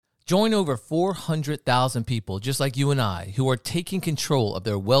Join over 400,000 people just like you and I who are taking control of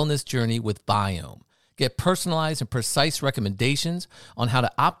their wellness journey with Viome. Get personalized and precise recommendations on how to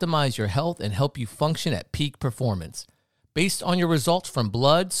optimize your health and help you function at peak performance. Based on your results from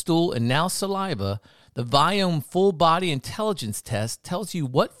blood, stool, and now saliva, the Viome Full Body Intelligence Test tells you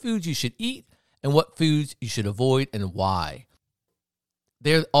what foods you should eat and what foods you should avoid and why.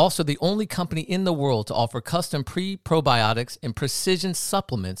 They're also the only company in the world to offer custom pre-probiotics and precision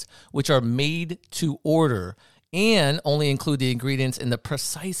supplements, which are made to order and only include the ingredients in the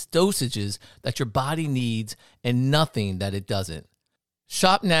precise dosages that your body needs and nothing that it doesn't.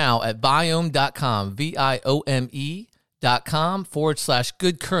 Shop now at Viome.com,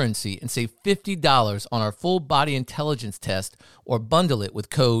 Viome.com/good currency and save $50 on our full body intelligence test or bundle it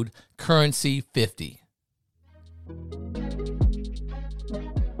with code currency50.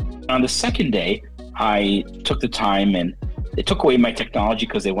 On the second day, I took the time and they took away my technology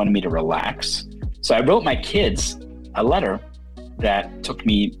because they wanted me to relax. So I wrote my kids a letter that took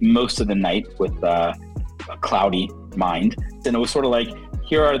me most of the night with a cloudy mind. And it was sort of like,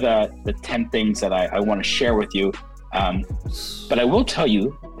 here are the 10 things that I want to share with you. But I will tell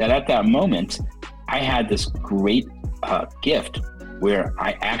you that at that moment, I had this great gift where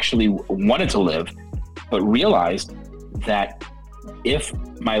I actually wanted to live, but realized that if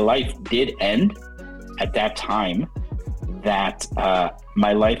my life did end at that time, that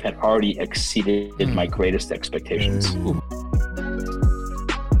my life had already exceeded my greatest expectations.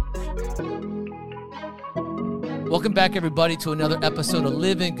 Welcome back, everybody, to another episode of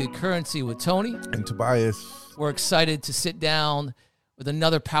Living Good Currency with Tony and Tobias. We're excited to sit down with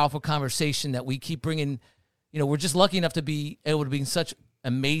another powerful conversation that we keep bringing. You know, we're just lucky enough to be able to be such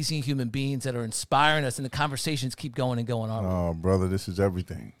amazing human beings that are inspiring us, and the conversations keep going and going on. Oh, brother, this is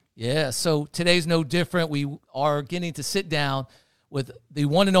everything. Yeah, so today's no different. We are getting to sit down with the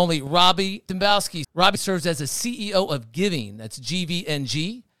one and only Robbie Tombosky. Robbie serves as the CEO of Giving, that's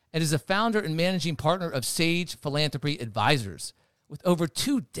GVNG, and is the founder and managing partner of Sage Philanthropy Advisors. With over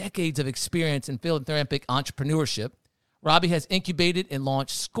 2 decades of experience in philanthropic entrepreneurship, Robbie has incubated and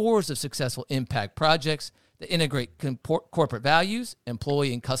launched scores of successful impact projects that integrate corporate values,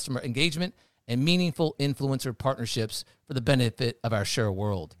 employee and customer engagement, and meaningful influencer partnerships for the benefit of our shared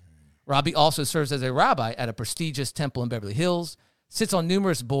world. Robbie also serves as a rabbi at a prestigious temple in Beverly Hills, sits on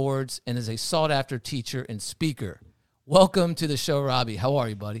numerous boards, and is a sought-after teacher and speaker. Welcome to the show, Robbie. How are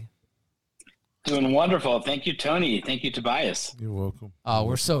you, buddy? Doing wonderful. Thank you, Tony. Thank you, Tobias. You're welcome.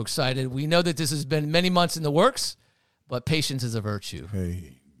 We're so excited. We know that this has been many months in the works, but patience is a virtue.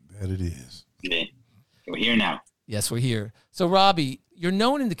 Hey, that it is. Yeah. We're here now. Yes, we're here. So, Robbie, you're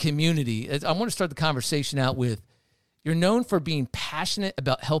known in the community. I want to start the conversation out with, you're known for being passionate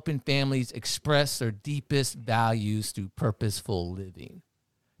about helping families express their deepest values through purposeful living.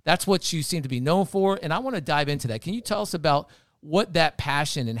 That's what you seem to be known for, and I want to dive into that. Can you tell us about what that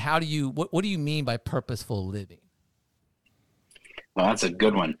passion and what do you mean by purposeful living? Well, that's a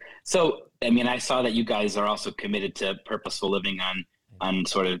good one. So, I mean, I saw that you guys are also committed to purposeful living on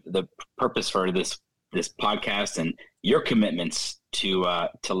sort of the purpose for this podcast and your commitments to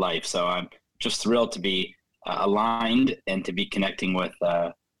life. So I'm just thrilled to be aligned and to be connecting with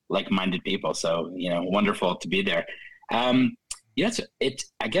like-minded people. So, wonderful to be there. Yes,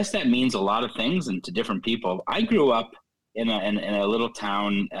 I guess that means a lot of things and to different people. I grew up in a little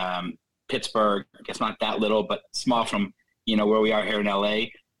town, Pittsburgh. I guess not that little, but small from where we are here in LA.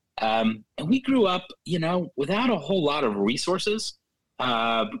 And we grew up, without a whole lot of resources.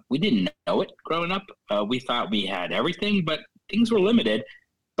 We didn't know it growing up. We thought we had everything, but things were limited.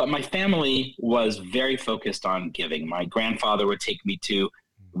 But my family was very focused on giving. My grandfather would take me to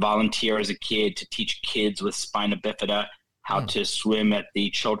volunteer as a kid to teach kids with spina bifida how to swim at the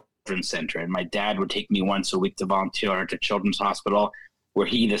children's center. And my dad would take me once a week to volunteer at the children's hospital, where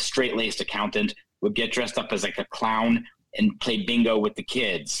he, the straight-laced accountant, would get dressed up as like a clown and play bingo with the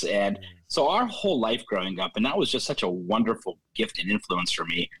kids. And so our whole life growing up, and that was just such a wonderful gift and influence for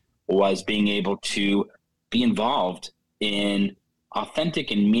me, was being able to be involved in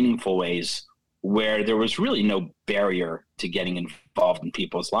authentic and meaningful ways where there was really no barrier to getting involved in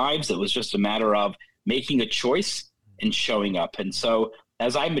people's lives. It was just a matter of making a choice and showing up. And so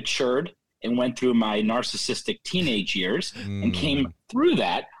as I matured and went through my narcissistic teenage years and came through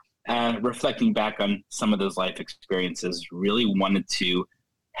that, reflecting back on some of those life experiences, really wanted to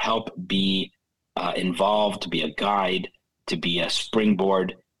help be involved, to be a guide, to be a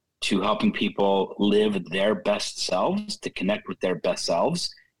springboard to helping people live their best selves, to connect with their best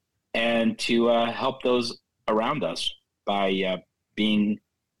selves, and to help those around us by being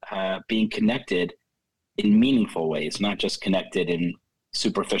connected in meaningful ways, not just connected in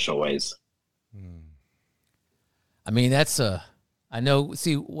superficial ways. I mean, I know,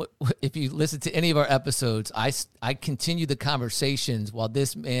 see, if you listen to any of our episodes, I continue the conversations while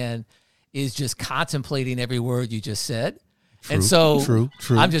this man is just contemplating every word you just said. True, and so true,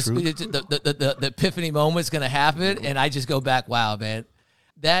 I'm just, the epiphany moment's going to happen, and I just go back, wow, man,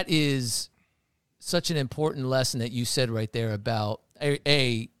 that is such an important lesson that you said right there about,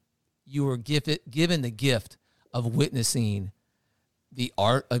 you were given the gift of witnessing the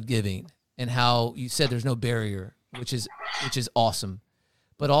art of giving, and how you said there's no barrier, which is awesome.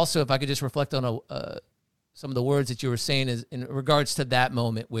 But also, if I could just reflect on some of the words that you were saying is in regards to that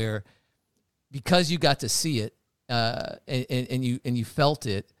moment where, because you got to see it and you felt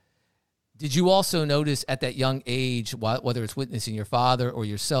it, did you also notice at that young age, whether it's witnessing your father or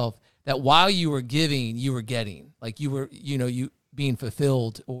yourself, that while you were giving, you were getting, like you were, you being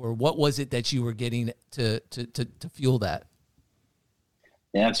fulfilled, or what was it that you were getting to fuel that?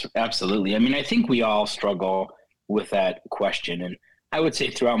 Yeah, absolutely. I mean, I think we all struggle with that question. And I would say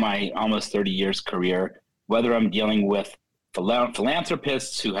throughout my almost 30 years career, whether I'm dealing with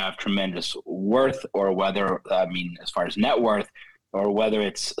philanthropists who have tremendous worth, or whether, as far as net worth, or whether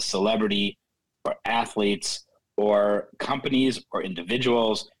it's celebrity or athletes or companies or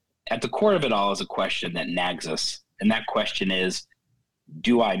individuals, at the core of it all is a question that nags us. And that question is,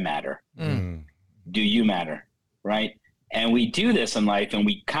 do I matter? Do you matter? Right? And we do this in life, and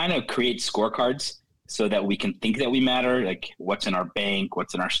we kind of create scorecards so that we can think that we matter, like what's in our bank,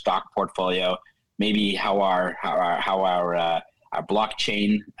 what's in our stock portfolio, maybe how our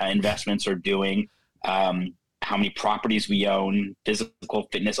blockchain investments are doing, how many properties we own, physical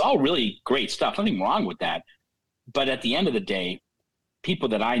fitness, all really great stuff. Nothing wrong with that. But at the end of the day, people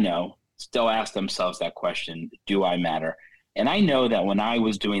that I know still ask themselves that question, do I matter? And I know that when I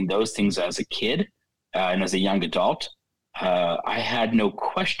was doing those things as a kid and as a young adult, I had no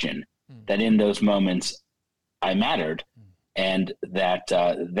question that in those moments I mattered, and that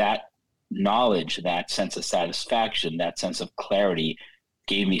that knowledge, that sense of satisfaction, that sense of clarity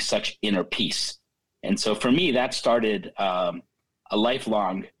gave me such inner peace. And so for me, that started a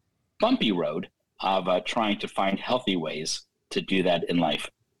lifelong bumpy road of trying to find healthy ways to do that in life.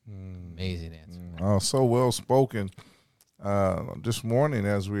 Amazing answer. So well spoken. This morning,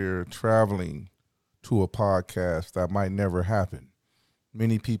 as we were traveling to a podcast that might never happen,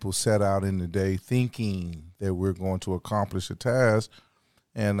 many people set out in the day thinking that we're going to accomplish a task.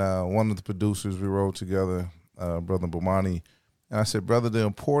 And one of the producers we rode together, Brother Bomani, and I said, brother, the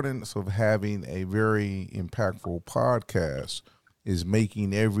importance of having a very impactful podcast is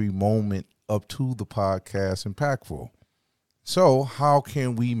making every moment up to the podcast impactful. So how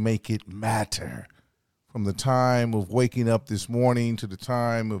can we make it matter? From the time of waking up this morning to the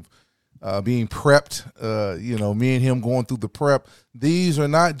time of being prepped, me and him going through the prep. These are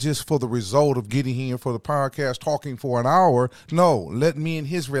not just for the result of getting here for the podcast, talking for an hour. No, let me and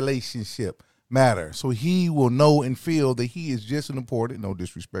his relationship matter. So he will know and feel that he is just as important, no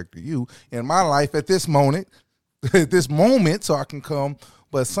disrespect to you, in my life at this moment, so I can come.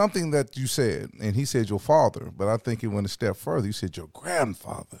 But something that you said, and he said your father, but I think it went a step further. You said your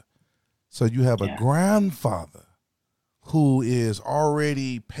grandfather. So you have a grandfather who is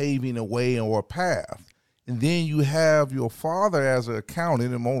already paving a way or a path. And then you have your father as an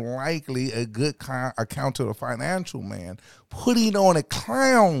accountant, and more likely a good accountant or financial man, putting on a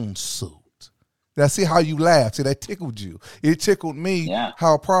clown suit. Now, see how you laughed. See, that tickled you. It tickled me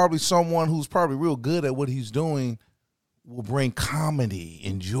how probably someone who's probably real good at what he's doing will bring comedy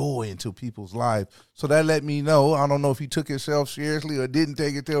and joy into people's life. So that let me know. I don't know if he took himself seriously or didn't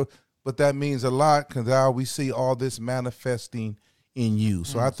take it there, but that means a lot, because now we see all this manifesting in you.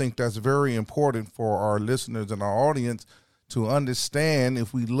 So I think that's very important for our listeners and our audience to understand.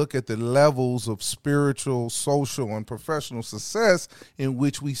 If we look at the levels of spiritual, social, and professional success in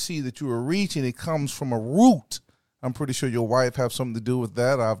which we see that you are reaching, it comes from a root. I'm pretty sure your wife has something to do with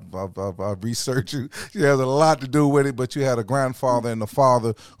that. I've researched you. She has a lot to do with it, but you had a grandfather and a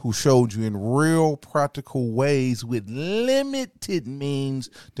father who showed you in real practical ways with limited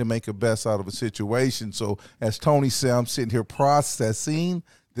means to make the best out of a situation. So as Tony said, I'm sitting here processing.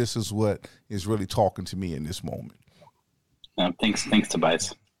 This is what is really talking to me in this moment. Thanks,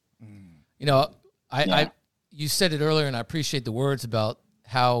 Tobias. You said it earlier, and I appreciate the words about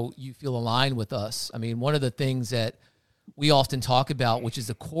how you feel aligned with us. I mean, one of the things that we often talk about, which is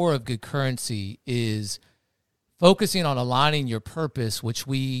the core of good currency, is focusing on aligning your purpose, which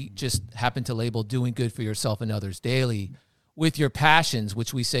we just happen to label doing good for yourself and others daily, with your passions,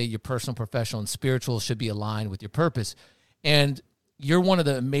 which we say your personal, professional, and spiritual should be aligned with your purpose. And, you're one of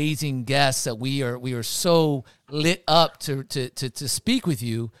the amazing guests that we are so lit up to speak with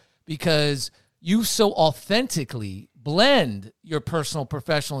you, because you so authentically blend your personal,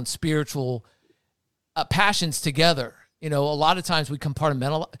 professional, and spiritual passions together. You know, a lot of times we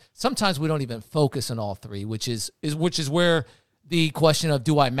compartmentalize. Sometimes we don't even focus on all three, which is where the question of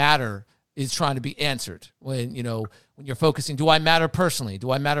do I matter is trying to be answered. When you're focusing, do I matter personally?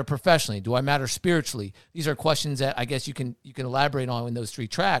 Do I matter professionally? Do I matter spiritually? These are questions that I guess you can elaborate on in those three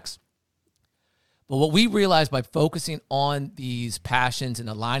tracks. But what we realized by focusing on these passions and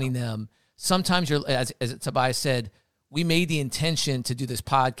aligning them, sometimes as Tobias said, we made the intention to do this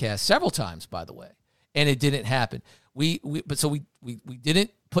podcast several times, by the way, and it didn't happen. We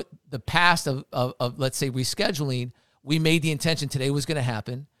didn't put the past of let's say rescheduling. We made the intention today was going to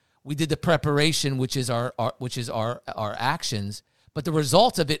happen. We did the preparation, which is our actions, but the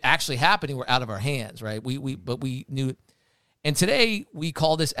results of it actually happening were out of our hands, right? But we knew. And today we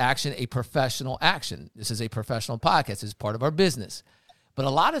call this action a professional action. This is a professional podcast. This is part of our business. But a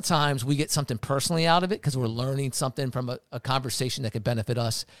lot of times we get something personally out of it because we're learning something from a conversation that could benefit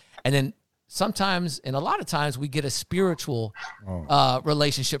us. And then sometimes, and a lot of times, we get a spiritual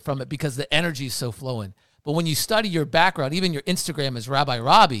relationship from it because the energy is so flowing. But when you study your background, even your Instagram is Rabbi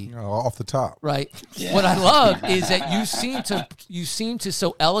Robbie. Off the top. Right. Yeah. What I love is that you seem to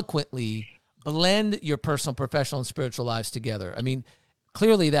so eloquently blend your personal, professional, and spiritual lives together. I mean,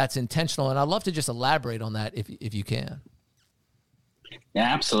 clearly that's intentional. And I'd love to just elaborate on that if you can. Yeah,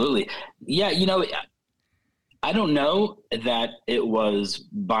 absolutely. Yeah, I don't know that it was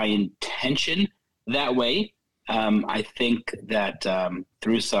by intention that way. I think that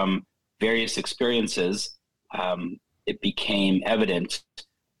through some various experiences, it became evident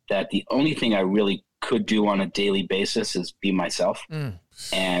that the only thing I really could do on a daily basis is be myself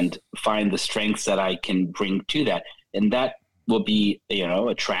and find the strengths that I can bring to that. And that will be,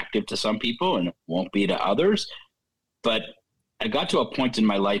 attractive to some people and won't be to others. But I got to a point in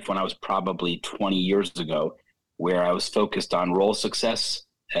my life when I was probably 20 years ago where I was focused on role success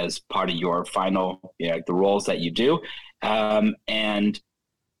as part of your final, the roles that you do. And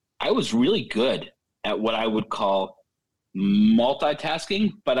I was really good at what I would call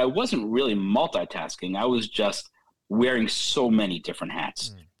multitasking, but I wasn't really multitasking. I was just wearing so many different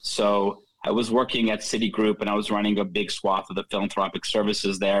hats. So I was working at Citigroup and I was running a big swath of the philanthropic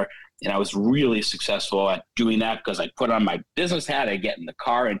services there. And I was really successful at doing that because I put on my business hat, I get in the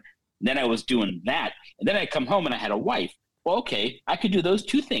car, and then I was doing that. And then I come home and I had a wife. Well, okay, I could do those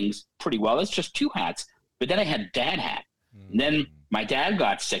two things pretty well. That's just two hats. But then I had dad hat. And then my dad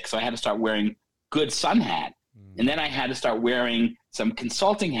got sick, so I had to start wearing good son hat. And then I had to start wearing some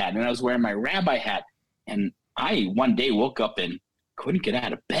consulting hat. And I was wearing my rabbi hat. And I one day woke up and couldn't get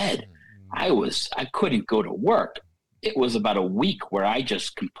out of bed. I couldn't go to work. It was about a week where I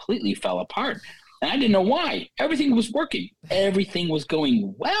just completely fell apart. And I didn't know why. Everything was working. Everything was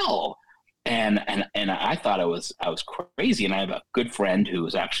going well. And I thought I was crazy. And I have a good friend who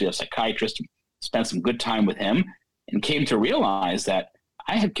was actually a psychiatrist, spent some good time with him, and came to realize that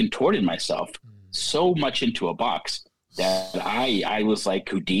I had contorted myself so much into a box that I was like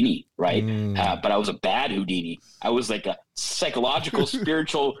Houdini, right? But I was a bad Houdini. I was like a psychological,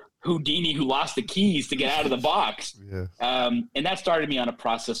 spiritual Houdini who lost the keys to get out of the box. Yeah. And that started me on a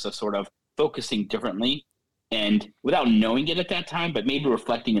process of sort of focusing differently, and without knowing it at that time, but maybe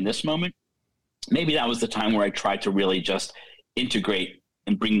reflecting in this moment, maybe that was the time where I tried to really just integrate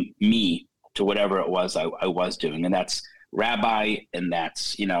and bring me to whatever it was I was doing. And that's rabbi, and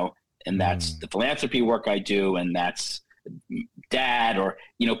that's, that's the philanthropy work I do, and that's dad, or,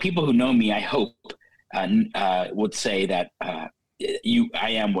 people who know me, I hope, would say that, I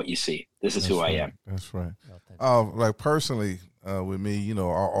am what you see. This is who I am. That's right. Like personally, with me,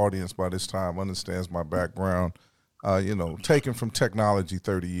 our audience by this time understands my background, taken from technology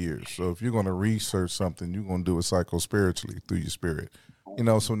 30 years. So if you're going to research something, you're going to do it psycho-spiritually through your spirit.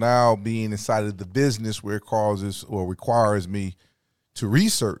 So now being inside of the business where it causes or requires me to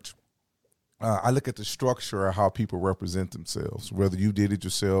research, I look at the structure of how people represent themselves, whether you did it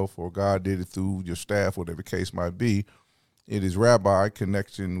yourself or God did it through your staff, whatever the case might be. It is rabbi,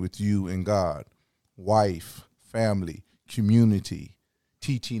 connection with you and God, wife, family, community,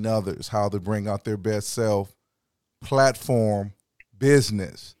 teaching others how to bring out their best self, platform,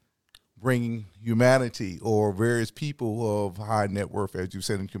 business, bringing humanity or various people of high net worth, as you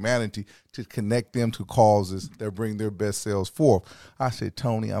said, in humanity, to connect them to causes that bring their best selves forth. I said,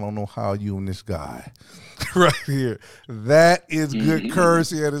 Tony, I don't know how you and this guy right here. That is good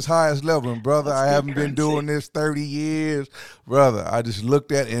currency at its highest level. And brother, I haven't been doing this 30 years. Brother, I just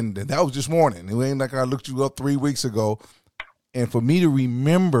looked at, and that was this morning. It ain't like I looked you up 3 weeks ago. And for me to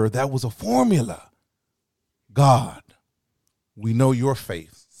remember that was a formula. God, we know your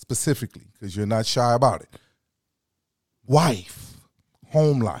faith specifically because you're not shy about it. Wife,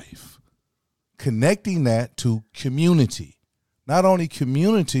 home life, connecting that to community. Not only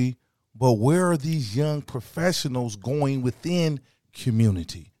community, but where are these young professionals going within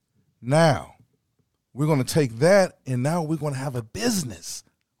community? Now, we're going to take that and now we're going to have a business,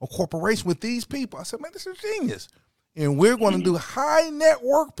 a corporation with these people. I said, man, this is genius. And we're going to do high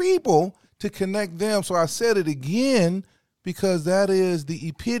network people to connect them. So I said it again because that is the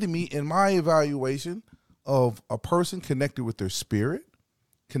epitome in my evaluation of a person connected with their spirit,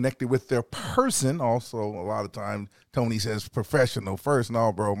 connected with their person. Also, a lot of times Tony says professional first.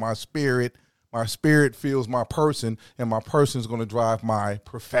 No, bro, my spirit feels my person, and my person is going to drive my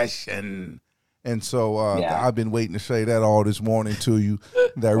profession. And so I've been waiting to say that all this morning to you.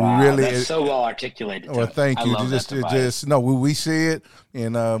 That really that's so well articulated. Well, thank you. Just no, we see it,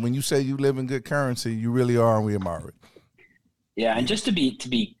 and when you say you live in good currency, you really are, and we admire it. Yeah, and just to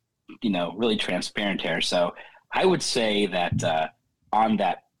be really transparent here. So I would say that on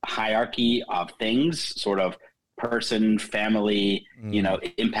that hierarchy of things, sort of person, family,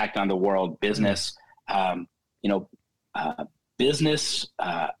 impact on the world, business, business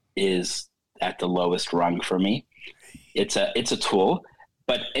is at the lowest rung for me. It's a tool,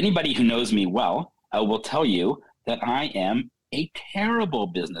 but anybody who knows me well will tell you that I am a terrible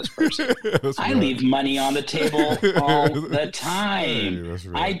business person. I leave money on the table all the time. Hey,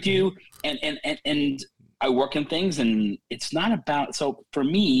 right. I do, and I work in things, and it's not about. So for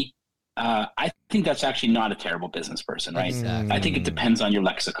me, I think that's actually not a terrible business person, right? Exactly. I think it depends on your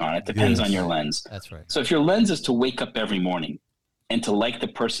lexicon. It depends on your lens. That's right. So if your lens is to wake up every morning and to like the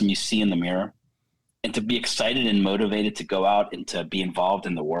person you see in the mirror, and to be excited and motivated to go out and to be involved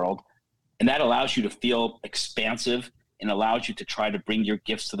in the world, and that allows you to feel expansive and allows you to try to bring your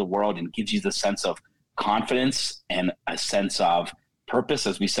gifts to the world and gives you the sense of confidence and a sense of purpose,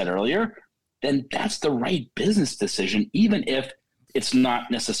 as we said earlier, then that's the right business decision, even if it's not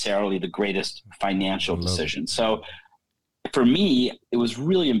necessarily the greatest financial decision. So for me, it was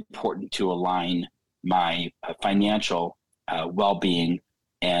really important to align my financial well-being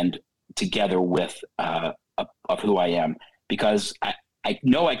and together with of who I am, because I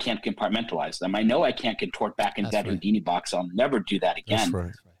know I can't compartmentalize them. I know I can't contort back into that Houdini box. I'll never do that again. That's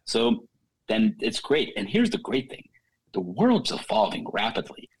right. So then it's great. And here's the great thing. The world's evolving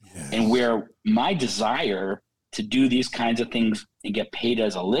rapidly. Yes. And where my desire to do these kinds of things and get paid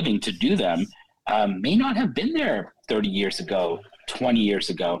as a living to do them may not have been there 30 years ago, 20 years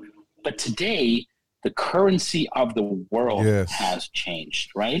ago. But today, the currency of the world has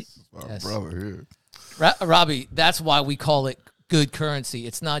changed, right? Brother, Robbie, that's why we call it good currency.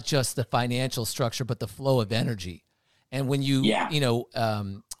 It's not just the financial structure, but the flow of energy. And when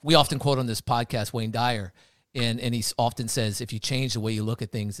we often quote on this podcast Wayne Dyer, and he often says, if you change the way you look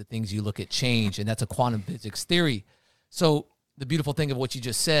at things, the things you look at change. And that's a quantum physics theory. So the beautiful thing of what you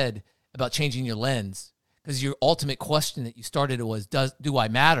just said about changing your lens, because your ultimate question that you started was, do I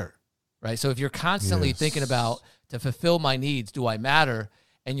matter? Right? So if you're constantly thinking about, to fulfill my needs, do I matter?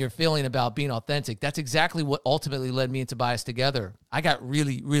 And you're feeling about being authentic, that's exactly what ultimately led me into Bias Together. I got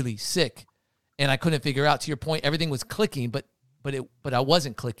really, really sick, and I couldn't figure out, to your point, everything was clicking, but I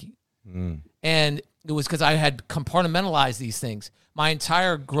wasn't clicking. And it was because I had compartmentalized these things. My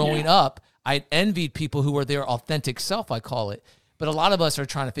entire growing up, I envied people who were their authentic self, I call it. But a lot of us are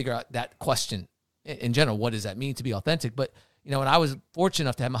trying to figure out that question in general. What does that mean to be authentic? But and I was fortunate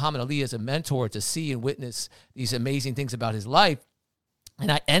enough to have Muhammad Ali as a mentor, to see and witness these amazing things about his life.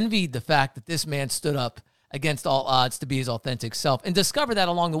 And I envied the fact that this man stood up against all odds to be his authentic self and discover that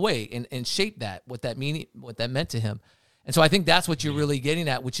along the way and shape that, what that meant to him. And so I think that's what you're really getting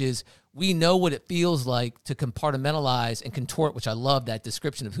at, which is we know what it feels like to compartmentalize and contort, which I love that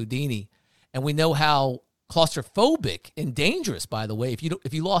description of Houdini. And we know how claustrophobic and dangerous, by the way,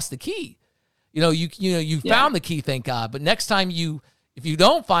 if you lost the key. You found the key, thank God. But next time if you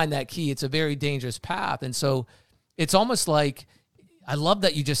don't find that key, it's a very dangerous path. And so it's almost like, I love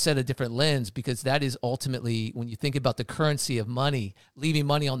that you just said a different lens, because that is ultimately, when you think about the currency of money, leaving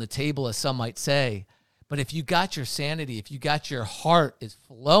money on the table, as some might say. But if you got your sanity, if you got your heart is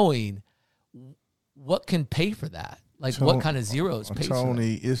flowing, what can pay for that? Like what kind of zeros pay for that?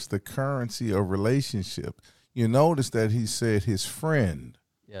 Tony, it's the currency of relationship. You notice that he said his friend.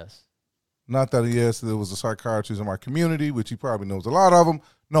 Yes. Not that there was a psychiatrist in my community, which he probably knows a lot of them.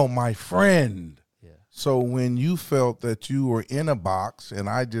 No, my friend. Yeah. So when you felt that you were in a box, and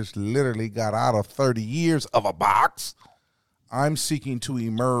I just literally got out of 30 years of a box, I'm seeking to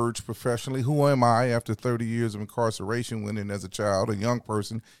emerge professionally. Who am I after 30 years of incarceration, went in as a child, a young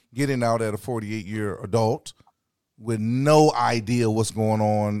person, getting out at a 48-year adult with no idea what's going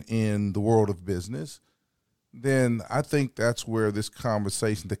on in the world of business? Then I think that's where this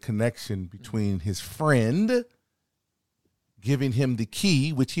conversation, the connection between his friend giving him the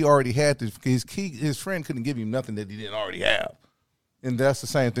key, which he already had, his friend couldn't give him nothing that he didn't already have. And that's the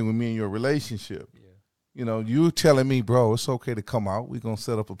same thing with me and your relationship. Yeah. You know, you telling me, bro, it's okay to come out. We're going to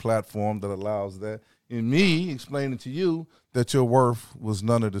set up a platform that allows that. And me explaining to you that your worth was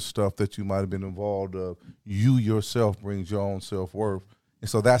none of the stuff that you might have been involved of. You yourself brings your own self-worth. And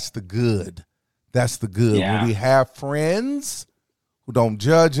so that's the good. That's the good. Yeah. When we have friends who don't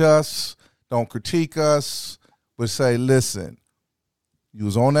judge us, don't critique us, but say, listen, you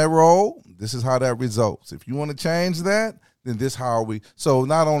was on that road. This is how that results. If you want to change that, then this how we. So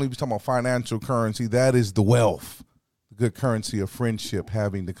not only we talking about financial currency, that is the wealth, the good currency of friendship,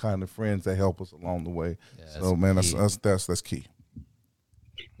 having the kind of friends that help us along the way. Yeah, so man, that's key.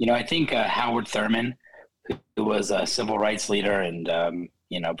 You know, I think Howard Thurman, who was a civil rights leader and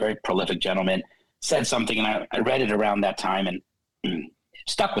very prolific gentleman, said something, and I read it around that time, and it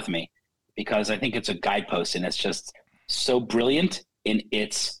stuck with me because I think it's a guidepost, and it's just so brilliant in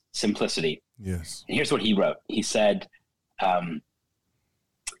its simplicity. Yes. And here's what he wrote. He said,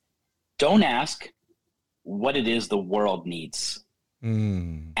 don't ask what it is the world needs.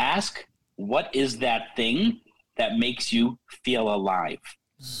 Ask what is that thing that makes you feel alive,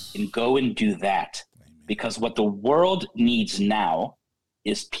 and go and do that. Amen. Because what the world needs now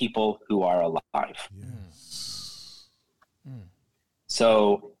is people who are alive. Yes.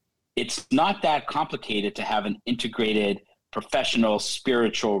 So it's not that complicated to have an integrated professional,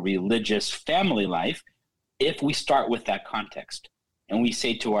 spiritual, religious family life if we start with that context and we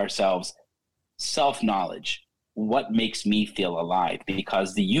say to ourselves, self-knowledge, what makes me feel alive?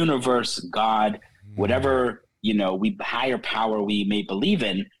 Because the universe, God, whatever, higher power we may believe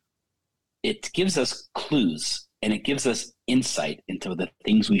in, it gives us clues and it gives us insight into the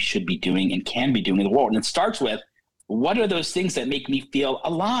things we should be doing and can be doing in the world. And it starts with, what are those things that make me feel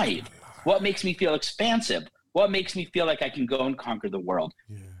alive? What makes me feel expansive? What makes me feel like I can go and conquer the world?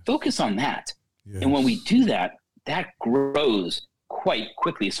 Yes. Focus on that. Yes. And when we do that, that grows quite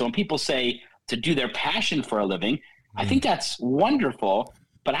quickly. So when people say to do their passion for a living, I think that's wonderful,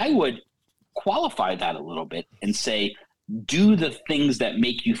 but I would qualify that a little bit and say, do the things that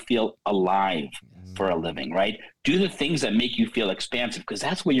make you feel alive for a living, right? Do the things that make you feel expansive, because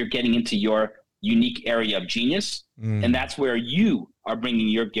that's where you're getting into your unique area of genius. And that's where you are bringing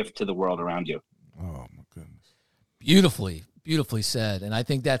your gift to the world around you. Oh, my goodness. Beautifully said. And I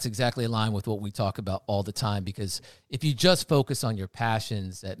think that's exactly in line with what we talk about all the time, because if you just focus on your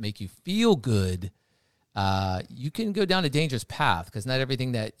passions that make you feel good, you can go down a dangerous path, because not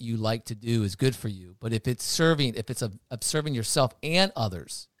everything that you like to do is good for you. But if it's serving yourself and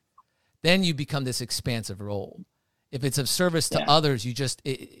others, then you become this expansive role. If it's of service to others,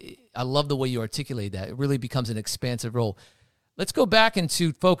 I love the way you articulate that. It really becomes an expansive role. Let's go back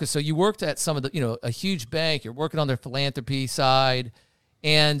into focus. So you worked at some of a huge bank. You're working on their philanthropy side,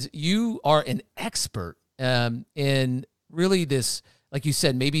 and you are an expert in really this. Like you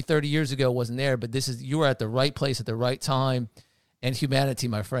said, maybe 30 years ago wasn't there, but you are at the right place at the right time, and humanity,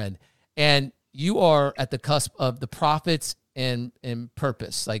 my friend. And you are at the cusp of the profits and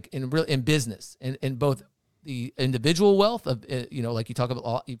purpose, like in business, and in both the individual wealth of like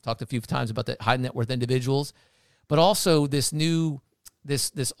you've talked a few times about the high net worth individuals, but also this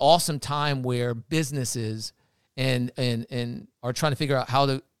awesome time where businesses and are trying to figure out how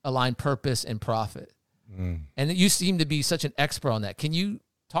to align purpose and profit. And you seem to be such an expert on that. Can you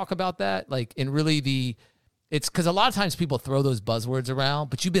talk about that? Like, in really it's because a lot of times people throw those buzzwords around,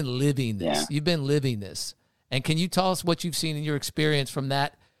 but you've been living this. Yeah. You've been living this. And can you tell us what you've seen in your experience from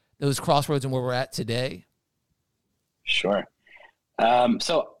those crossroads and where we're at today? Sure.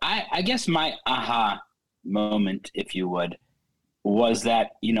 So I guess my aha moment, if you would, was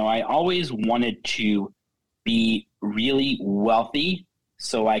that, I always wanted to be really wealthy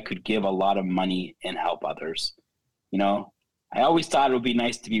so I could give a lot of money and help others. I always thought it would be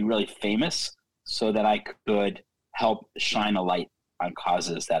nice to be really famous so that I could help shine a light on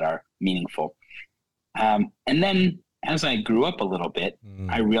causes that are meaningful. And then as I grew up a little bit,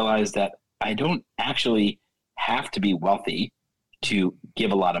 I realized that I don't actually have to be wealthy to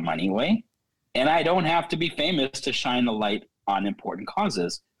give a lot of money away. And I don't have to be famous to shine the light on important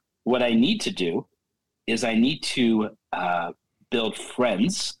causes. What I need to do is I need to build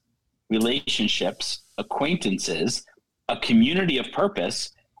friends, relationships, acquaintances, a community of purpose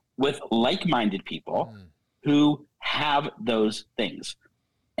with like-minded people who have those things.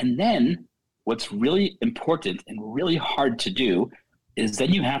 And then what's really important and really hard to do is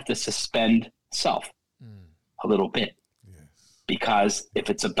then you have to suspend self a little bit. Yes. Because if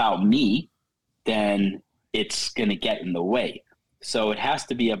it's about me, then it's going to get in the way. So it has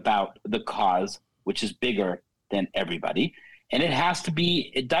to be about the cause, which is bigger than everybody. And it has to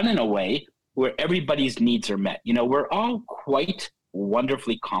be done in a way where everybody's needs are met. You know, we're all quite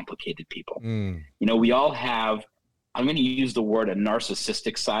wonderfully complicated people. You know, we all have, I'm going to use the word a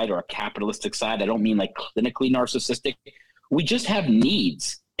narcissistic side or a capitalistic side. I don't mean like clinically narcissistic. We just have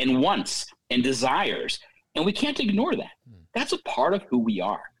needs and wants and desires, and we can't ignore that. That's a part of who we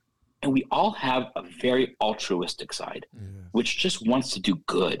are. And we all have a very altruistic side, which just wants to do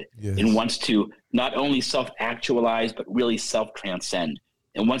good and wants to not only self-actualize, but really self-transcend,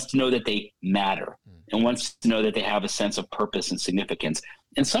 and wants to know that they matter and wants to know that they have a sense of purpose and significance.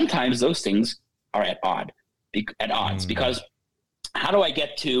 And sometimes those things are at odds because how do I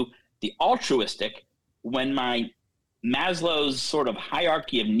get to the altruistic when my Maslow's sort of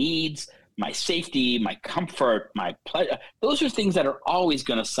hierarchy of needs, my safety, my comfort, my pleasure, those are things that are always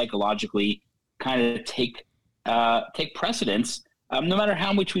going to psychologically kind of take precedence, no matter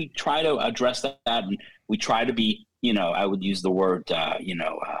how much we try to address that. And we try to be, you know, I would use the word,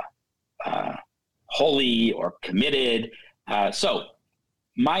 holy or committed. So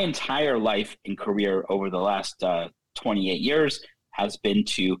my entire life and career over the last 28 years has been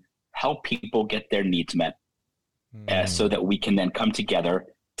to help people get their needs met so that we can then come together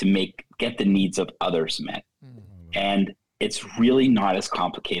to get the needs of others met. And it's really not as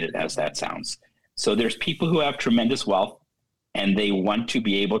complicated as that sounds. So there's people who have tremendous wealth and they want to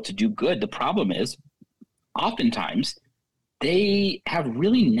be able to do good. The problem is oftentimes they have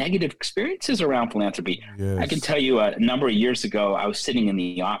really negative experiences around philanthropy. Yes. I can tell you a number of years ago, I was sitting in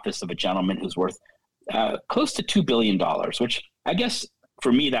the office of a gentleman who's worth close to $2 billion, which I guess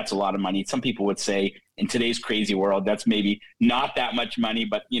for me, that's a lot of money. Some people would say in today's crazy world, that's maybe not that much money,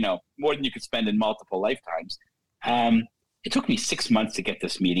 but you know, more than you could spend in multiple lifetimes. It took me 6 months to get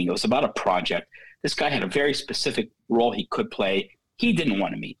this meeting. It was about a project. This guy had a very specific role he could play. He didn't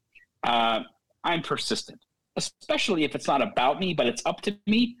want to meet. I'm persistent, especially if it's not about me, but it's up to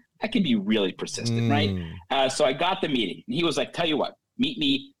me. I can be really persistent, right? So I got the meeting. And he was like, tell you what, meet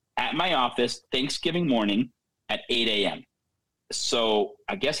me at my office Thanksgiving morning at 8 a.m. So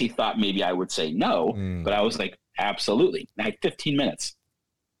I guess he thought maybe I would say no, but I was like, absolutely. I had 15 minutes.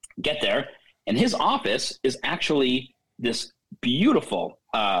 Get there. And his office is actually this beautiful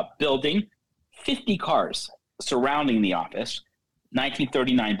building, 50 cars surrounding the office,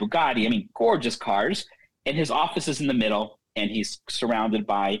 1939 Bugatti. I mean, gorgeous cars. And his office is in the middle, and he's surrounded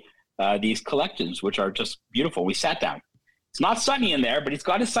by these collections, which are just beautiful. We sat down. It's not sunny in there, but he's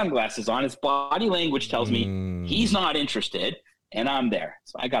got his sunglasses on. His body language tells me he's not interested, and I'm there.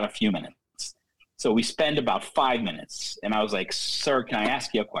 So I got a few minutes. So we spend about 5 minutes, and I was like, sir, can I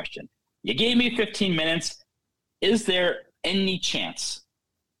ask you a question? You gave me 15 minutes. Is there any chance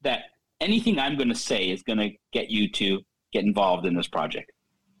that anything I'm going to say is going to get you to get involved in this project?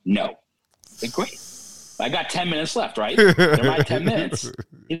 No. I said, great. I got 10 minutes left, right? They're my 10 minutes.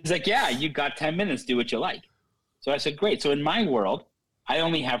 He's like, yeah, you got 10 minutes. Do what you like. So I said, great. So in my world, I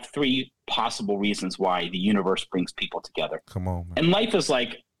only have 3 possible reasons why the universe brings people together. Come on, man. And life is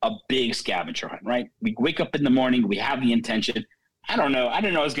like a big scavenger hunt, right? We wake up in the morning. We have the intention. I don't know. I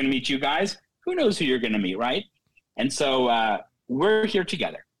didn't know I was going to meet you guys. Who knows who you're going to meet, right? And so we're here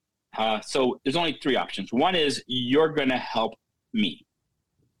together. So there's only 3 options. One is you're going to help me.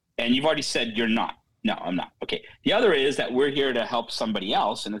 And you've already said you're not. No, I'm not. Okay. The other is that we're here to help somebody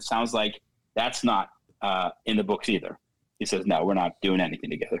else. And it sounds like that's not in the books either. He says, no, we're not doing anything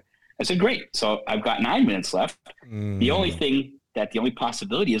together. I said, great. So I've got 9 minutes left. The only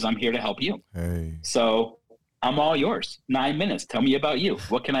possibility is I'm here to help you. Hey. So I'm all yours. 9 minutes. Tell me about you.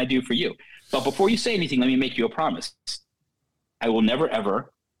 What can I do for you? But before you say anything, let me make you a promise. I will never,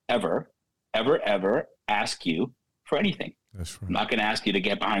 ever, ever, ever, ever ask you for anything. That's right. I'm not going to ask you to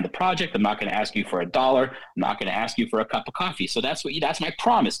get behind the project. I'm not going to ask you for $1. I'm not going to ask you for a cup of coffee. So that's my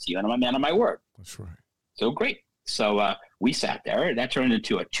promise to you. And I'm a man of my word. That's right. So great. So we sat there. That turned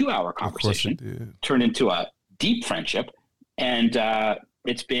into a 2-hour conversation. Of course it did. Turned into a deep friendship. And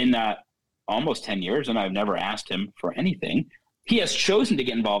it's been almost 10 years, and I've never asked him for anything. He has chosen to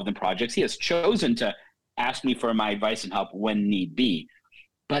get involved in projects. He has chosen to ask me for my advice and help when need be.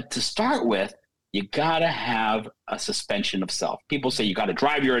 But to start with, you got to have a suspension of self. People say you got to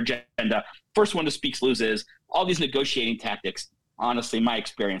drive your agenda. First one to speak loses. All these negotiating tactics. honestly, my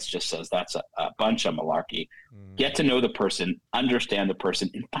experience just says that's a bunch of malarkey. Get to know the person, understand the person,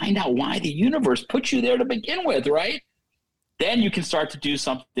 and find out why the universe put you there to begin with, right? Then you can start to do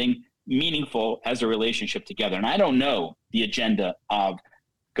something meaningful as a relationship together. And I don't know the agenda of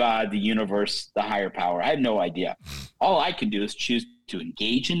God, the universe, the higher power. I have no idea. All I can do is choose to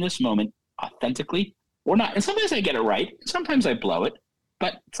engage in this moment authentically or not. And sometimes I get it right. Sometimes I blow it.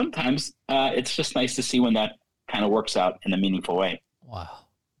 But sometimes it's just nice to see when that kind of works out in a meaningful way. Wow.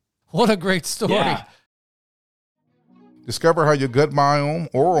 What a great story. Yeah. Discover how your gut biome,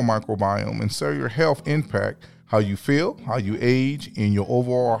 oral microbiome, and cellular health impact how you feel, how you age, and your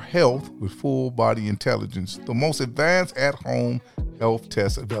overall health with Full Body Intelligence, the most advanced at-home health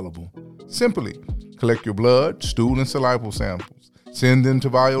test available. Simply collect your blood, stool, and saliva samples. Send them to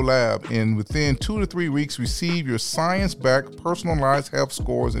BioLab, and within 2 to 3 weeks, receive your science-backed personalized health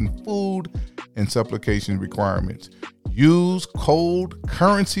scores and food and supplementation requirements. Use code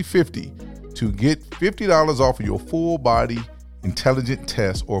CURRENCY50 to get $50 off of your Full Body Intelligent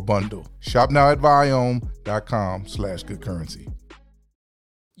test or bundle. Shop now at Viome.com/goodcurrency.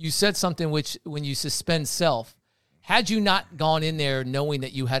 You said something which, when you suspend self, had you not gone in there knowing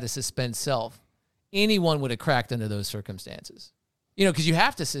that you had to suspend self, anyone would have cracked under those circumstances. You know, because you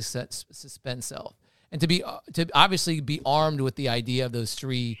have to suspend self, and to obviously be armed with the idea of those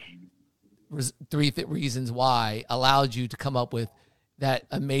three reasons why allowed you to come up with that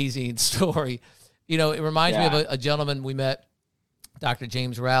amazing story. You know, it reminds me of a gentleman we met, Dr.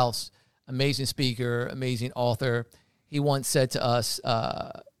 James Rouse, amazing speaker, amazing author. He once said to us,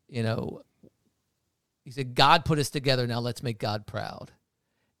 he said, God put us together, now let's make God proud.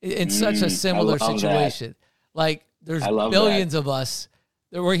 In such a similar situation. That. Like, there's billions of us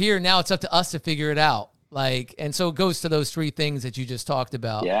that we're here now. It's up to us to figure it out. Like, and so it goes to those three things that you just talked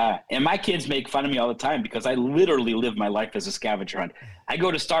about. Yeah. And my kids make fun of me all the time because I literally live my life as a scavenger hunt. I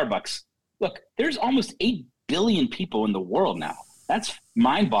go to Starbucks. Look, there's almost 8 billion people in the world now. That's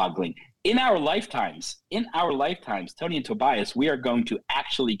mind-boggling. In our lifetimes, Tony and Tobias, we are going to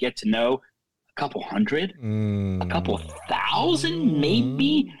actually get to know a couple hundred, a couple thousand,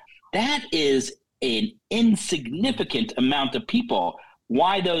 maybe. That is an insignificant amount of people.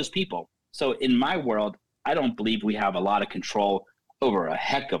 Why those people? So in my world, I don't believe we have a lot of control over a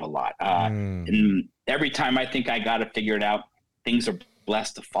heck of a lot. And every time I think I got to figure it out, things are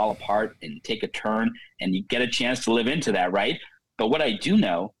blessed to fall apart and take a turn, and you get a chance to live into that, right? But what I do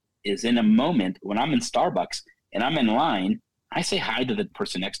know is in a moment when I'm in Starbucks and I'm in line, I say hi to the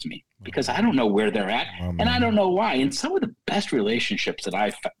person next to me because I don't know where they're at and I don't know why. And some of the best relationships that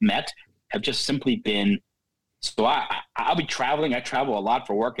I've met have just simply been, so I'll be traveling. I travel a lot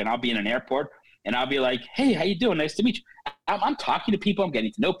for work, and I'll be in an airport and I'll be like, hey, how you doing? Nice to meet you. I'm talking to people. I'm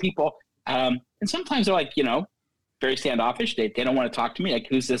getting to know people. And sometimes they're like, very standoffish. They don't want to talk to me. Like,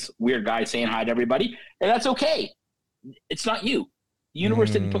 who's this weird guy saying hi to everybody? And that's okay. It's not you. The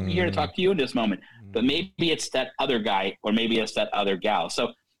universe didn't put me here to talk to you in this moment, but maybe it's that other guy or maybe it's that other gal.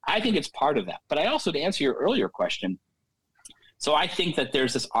 So I think it's part of that. But I also, to answer your earlier question, so I think that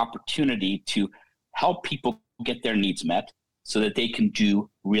there's this opportunity to help people get their needs met so that they can do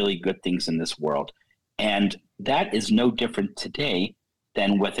really good things in this world. And that is no different today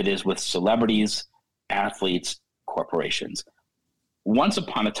than what it is with celebrities, athletes, corporations. Once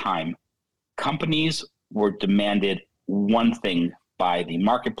upon a time, companies were demanded one thing by the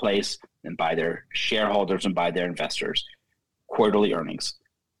marketplace and by their shareholders and by their investors: quarterly earnings.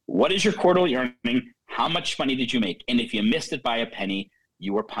 What is your quarterly earning? How much money did you make? And if you missed it by a penny,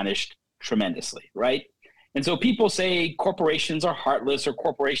 you were punished tremendously, right? And so people say corporations are heartless or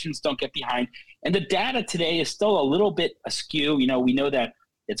corporations don't get behind. And the data today is still a little bit askew. We know that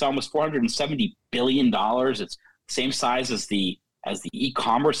it's almost $470 billion. It's the same size as the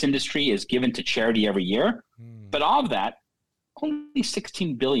e-commerce industry is given to charity every year. But of that, only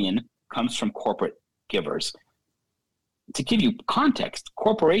 16 billion comes from corporate givers. To give you context,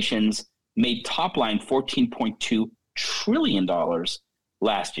 corporations made top line $14.2 trillion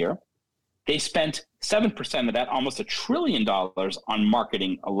last year. They spent 7% of that, almost $1 trillion, on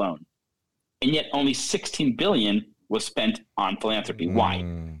marketing alone. And yet only 16 billion was spent on philanthropy. Why?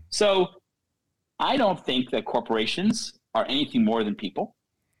 So I don't think that corporations are anything more than people,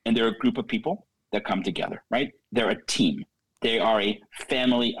 and they're a group of people that come together, right? They're a team. They are a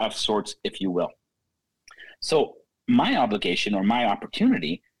family of sorts, if you will. So my obligation or my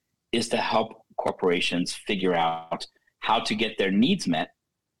opportunity is to help corporations figure out how to get their needs met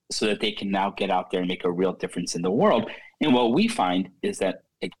so that they can now get out there and make a real difference in the world. And what we find is that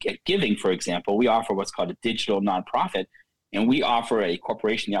at Giving, for example, we offer what's called a digital nonprofit, and we offer a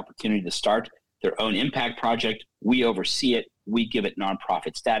corporation the opportunity to start their own impact project. We oversee it. We give it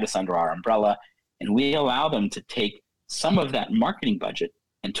nonprofit status under our umbrella, and we allow them to take some of that marketing budget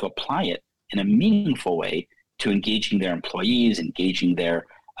and to apply it in a meaningful way to engaging their employees, engaging their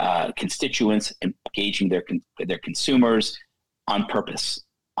constituents, engaging their consumers on purpose,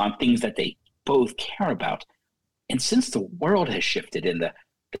 on things that they both care about. And since the world has shifted and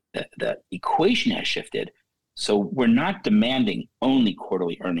the equation has shifted, so we're not demanding only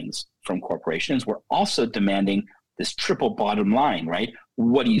quarterly earnings from corporations. We're also demanding this triple bottom line, right?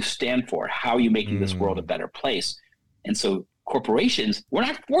 What do you stand for? How are you making this world a better place? And so corporations, we're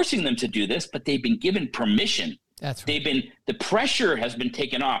not forcing them to do this, but they've been given permission. That's right. The pressure has been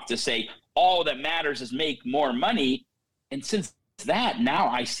taken off to say all that matters is make more money. And since that, now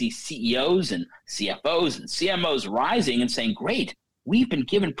I see CEOs and CFOs and CMOs rising and saying, great, we've been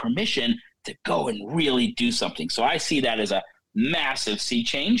given permission to go and really do something. So I see that as a massive sea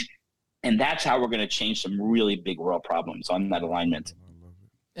change. And that's how we're going to change some really big world problems on that alignment.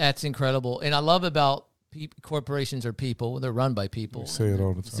 That's incredible. And I love about corporations are people. They're run by people. We say it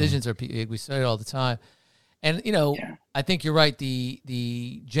all the time. Decisions are people. We say it all the time. And, I think you're right.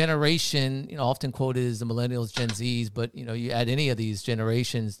 The generation, often quoted as the millennials, Gen Zs, but, you add any of these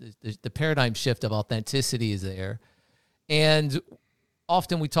generations, the paradigm shift of authenticity is there. And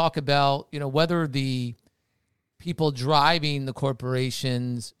often we talk about, whether the people driving the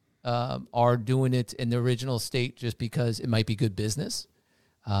corporations are doing it in the original state just because it might be good business.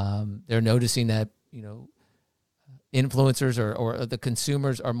 They're noticing that, influencers or the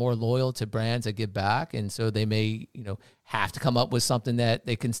consumers are more loyal to brands that give back. And so they may, have to come up with something that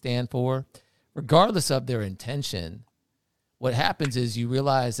they can stand for. Regardless of their intention, what happens is you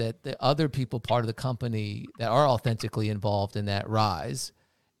realize that the other people part of the company that are authentically involved in that rise,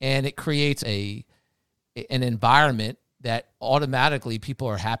 and it creates an environment that automatically people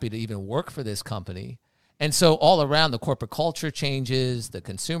are happy to even work for this company. And so all around the corporate culture changes, the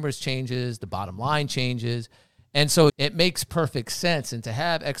consumers changes, the bottom line changes. And so it makes perfect sense. And to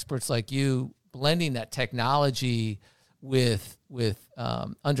have experts like you blending that technology with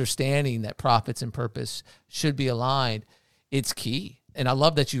understanding that profits and purpose should be aligned, it's key. And I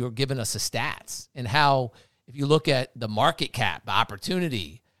love that you are giving us the stats and how, if you look at the market cap, the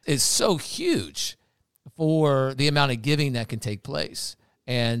opportunity is so huge for the amount of giving that can take place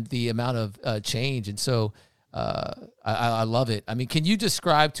and the amount of change. And so I love it. I mean, can you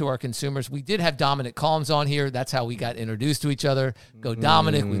describe to our consumers, we did have Dominic Collins on here. That's how we got introduced to each other. Go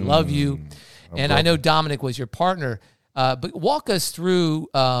Dominic, we love you. And I know Dominic was your partner, but walk us through,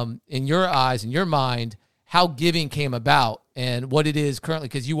 in your eyes, in your mind, how giving came about and what it is currently,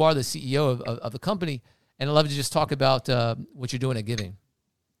 because you are the CEO of the company. And I'd love to just talk about what you're doing at Giving.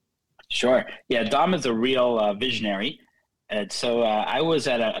 Sure. Yeah, Dom is a real visionary. And so I was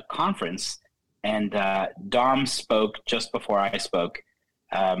at a conference, and Dom spoke just before I spoke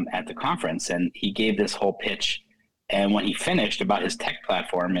at the conference, and he gave this whole pitch. And when he finished about his tech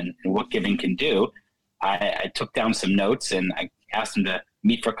platform and what Giving can do, I took down some notes, and I asked him to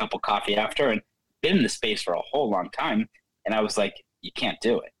meet for a cup of coffee after, and been in the space for a whole long time. And I was like, you can't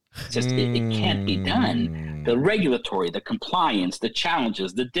do it. It's just, it can't be done. The regulatory, the compliance, the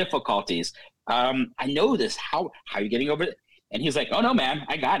challenges, the difficulties. I know this. How are you getting over it? And he's like, oh no, man,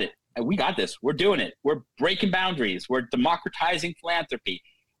 I got it. We got this. We're doing it. We're breaking boundaries. We're democratizing philanthropy.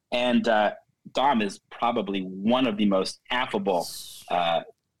 And Dom is probably one of the most affable,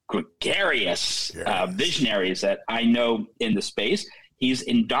 gregarious visionaries that I know in the space. He's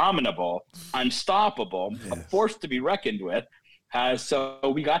indomitable, unstoppable, a force to be reckoned with. So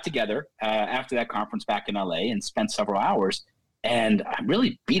we got together after that conference back in LA and spent several hours, and I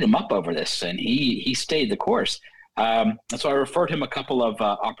really beat him up over this, and he stayed the course. And so I referred him a couple of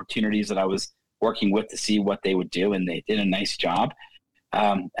opportunities that I was working with to see what they would do, and they did a nice job.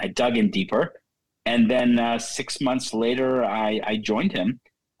 I dug in deeper, and then 6 months later, I joined him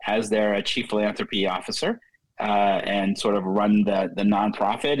as their chief philanthropy officer. And sort of run the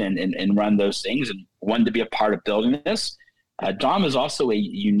nonprofit and run those things, and wanted to be a part of building this. Dom is also a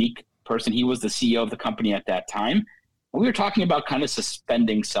unique person. He was the CEO of the company at that time. We were talking about kind of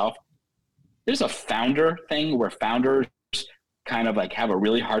suspending self. There's a founder thing where founders kind of like have a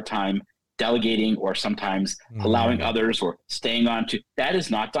really hard time delegating or sometimes allowing others or staying on to. That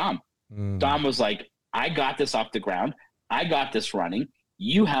is not Dom. Dom was like, I got this off the ground. I got this running.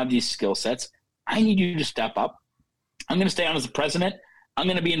 You have these skill sets. I need you to step up. I'm going to stay on as the president. I'm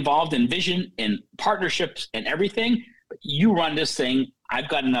going to be involved in vision and partnerships and everything. But you run this thing. I've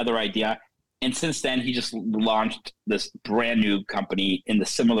got another idea. And since then, he just launched this brand new company in the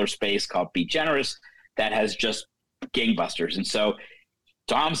similar space called Be Generous that has just gangbusters. And so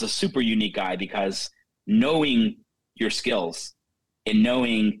Dom's a super unique guy because knowing your skills and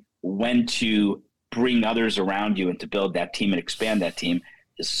knowing when to bring others around you and to build that team and expand that team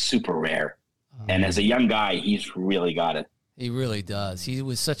is super rare. And as a young guy, he's really got it. He really does. He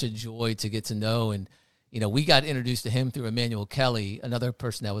was such a joy to get to know. And, we got introduced to him through Emmanuel Kelly, another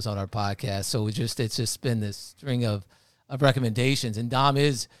person that was on our podcast. So it's just been this string of recommendations. And Dom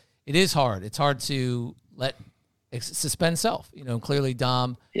it is hard. It's hard to suspend self, and clearly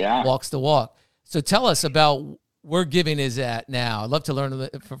Dom walks the walk. So tell us about where giving is at now. I'd love to learn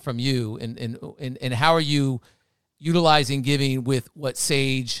from you and how are you utilizing giving with what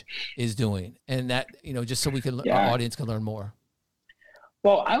Sage is doing, and that, just so our audience can learn more.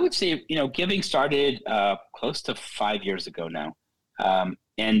 Well, I would say, giving started close to 5 years ago now.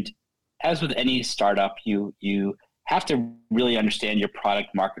 And as with any startup, you have to really understand your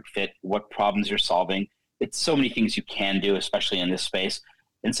product market fit, what problems you're solving. It's so many things you can do, especially in this space.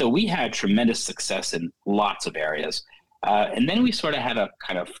 And so we had tremendous success in lots of areas. And then we sort of had to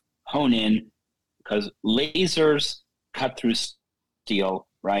kind of hone in because lasers cut through steel,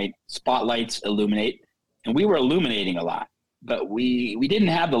 right? Spotlights illuminate. And we were illuminating a lot, but we didn't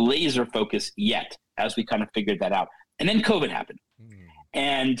have the laser focus yet as we kind of figured that out. And then COVID happened.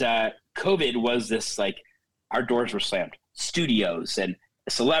 And COVID was this, our doors were slammed. Studios and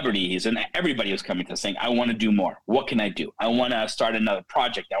celebrities and everybody was coming to us saying, I want to do more. What can I do? I want to start another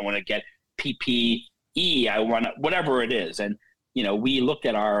project. I want to get PPE. I want to, whatever it is. And, we looked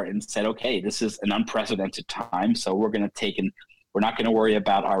at and said, okay, this is an unprecedented time. So we're going to we're not going to worry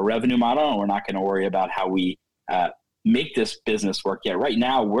about our revenue model. And we're not going to worry about how we make this business work yet. Right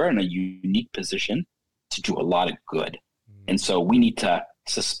now, we're in a unique position to do a lot of good. And so we need to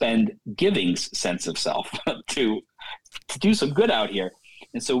suspend giving's sense of self to do some good out here.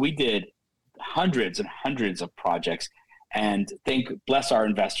 And so we did hundreds and hundreds of projects, and bless our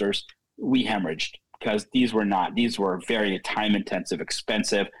investors, we hemorrhaged because these were very time intensive,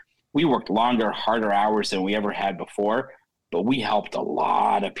 expensive. We worked longer, harder hours than we ever had before, but we helped a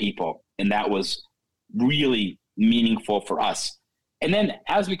lot of people. And that was really meaningful for us. And then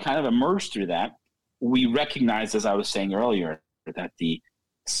as we kind of emerged through that, we recognized, as I was saying earlier, that the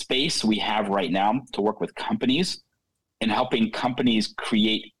space we have right now to work with companies and helping companies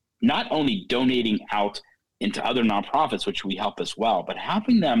create, not only donating out into other nonprofits, which we help as well, but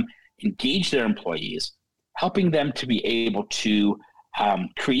helping them engage their employees, helping them to be able to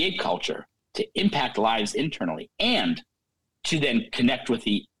create culture, to impact lives internally, and to then connect with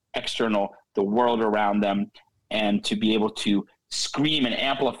the world around them, and to be able to scream and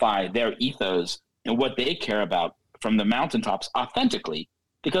amplify their ethos and what they care about from the mountaintops authentically.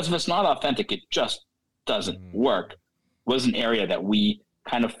 Because if it's not authentic, it just doesn't work. Was an area that we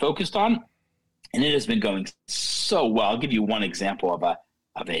kind of focused on, and it has been going so well. I'll give you one example of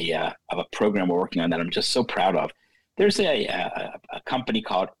a program we're working on that I'm just so proud of. There's a company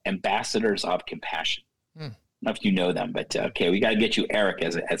called Ambassadors of Compassion. I don't know if you know them, but okay, we got to get you Eric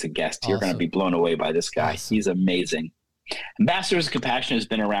as a guest. Awesome. You're going to be blown away by this guy. Awesome. He's amazing. Ambassadors of Compassion has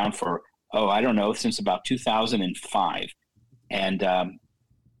been around for, since about 2005. And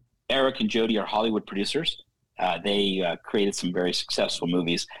Eric and Jody are Hollywood producers. They created some very successful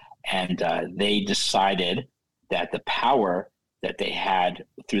movies, and they decided that the power that they had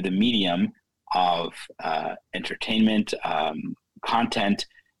through the medium of entertainment, content,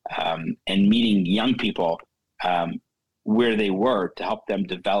 and meeting young people where they were to help them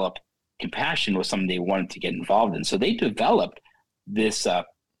develop compassion was something they wanted to get involved in. So they developed this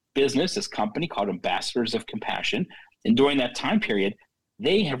this company called Ambassadors of Compassion. And during that time period,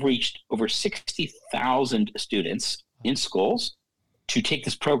 they have reached over 60,000 students in schools to take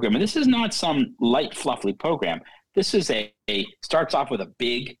this program. And this is not some light, fluffy program. This is starts off with a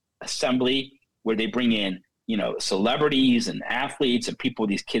big assembly where they bring in, celebrities and athletes and people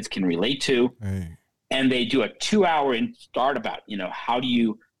these kids can relate to. Hey. And they do a 2-hour start about, how do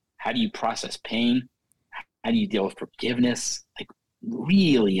you process pain? How do you deal with forgiveness? Like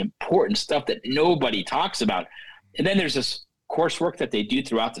really important stuff that nobody talks about. And then there's this coursework that they do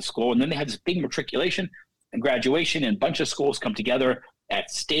throughout the school. And then they have this big matriculation and graduation, and a bunch of schools come together at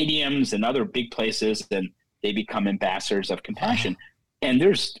stadiums and other big places, and they become Ambassadors of Compassion. And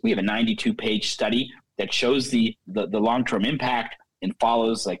we have a 92-page study that shows the long-term impact and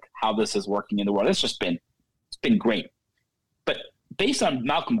follows like how this is working in the world. It's been great. But based on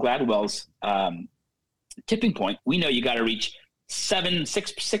Malcolm Gladwell's tipping point, we know you got to reach 6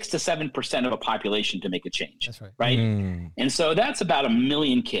 to 7% of a population to make a change. That's right. And so that's about 1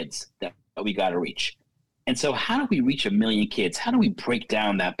 million kids that we got to reach. And so how do we reach 1 million kids? How do we break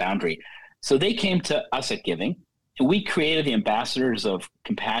down that boundary? So they came to us at Giving we created the Ambassadors of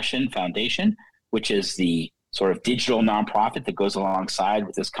Compassion Foundation, which is the sort of digital nonprofit that goes alongside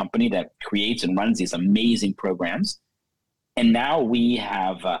with this company that creates and runs these amazing programs. And now we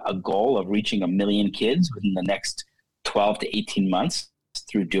have a goal of reaching 1 million kids within the next 12 to 18 months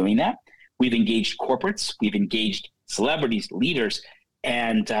through doing that. We've engaged corporates, we've engaged celebrities, leaders,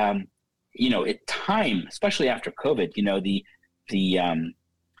 and at time, especially after COVID,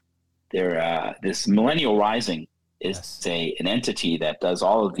 this Millennial Rising is an entity that does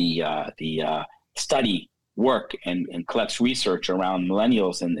all of the study work and collects research around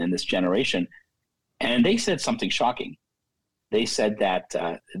millennials and this generation. And they said something shocking. They said that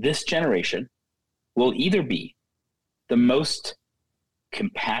this generation will either be the most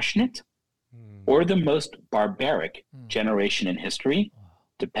compassionate or the most barbaric generation in history,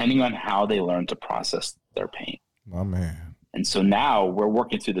 depending on how they learn to process their pain. My man. And so now we're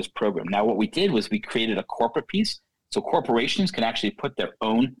working through this program. Now, what we did was we created a corporate piece. So corporations can actually put their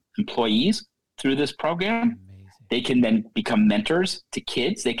own employees through this program. Amazing. They can then become mentors to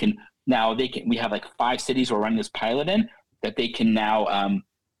kids. We have like 5 cities we're running this pilot in that they can now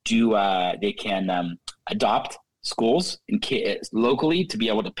adopt schools and kids locally to be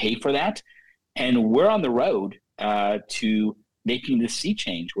able to pay for that. And we're on the road to making this sea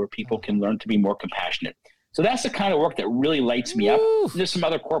change where people can learn to be more compassionate. So that's the kind of work that really lights me up. There's some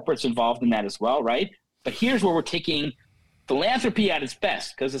other corporates involved in that as well, right? But here's where we're taking philanthropy at its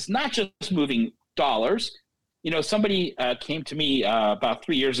best, because it's not just moving dollars. Somebody came to me about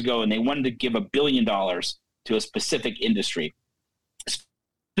 3 years ago and they wanted to give $1 billion to a specific industry,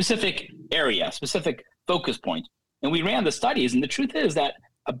 specific area, specific focus point. And we ran the studies, and the truth is that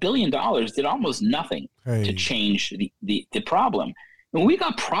 $1 billion did almost nothing to change the problem. And we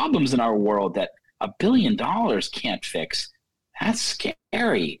got problems in our world that $1 billion can't fix. That's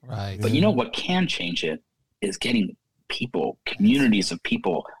scary. Right. But what can change it is getting people, communities of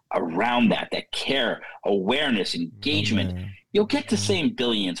people around that care, awareness, engagement. You'll get the same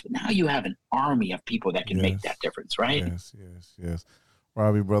billions, but now you have an army of people that can make that difference, right? Yes.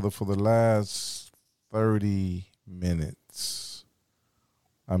 Robbie, brother, for the last 30 minutes,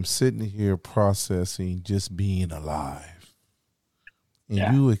 I'm sitting here processing just being alive.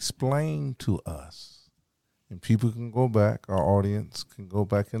 And you explained to us, and people can go back, our audience can go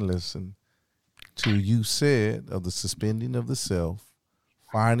back and listen to you said of the suspending of the self,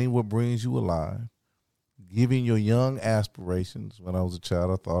 finding what brings you alive, giving your young aspirations. When I was a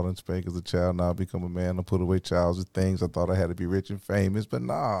child, I thought and spake as a child. Now I become a man. I put away childish things. I thought I had to be rich and famous. But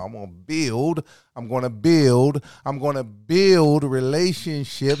nah, I'm going to build. I'm going to build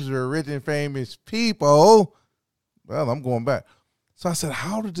relationships with rich and famous people. Well, I'm going back. So I said,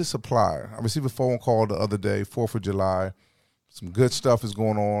 how did this apply? I received a phone call the other day, 4th of July. Some good stuff is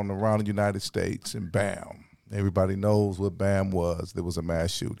going on around the United States, and bam. Everybody knows what BAM was. There was a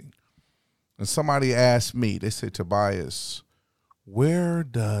mass shooting. And somebody asked me, they said, Tobias, where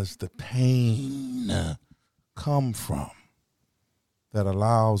does the pain come from that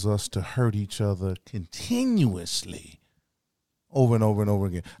allows us to hurt each other continuously over and over and over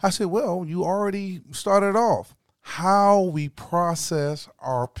again? I said, well, you already started off. How we process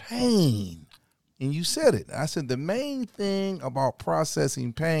our pain. And you said it. I said the main thing about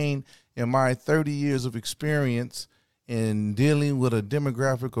processing pain in my 30 years of experience in dealing with a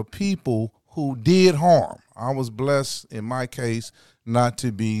demographic of people who did harm. I was blessed, in my case, not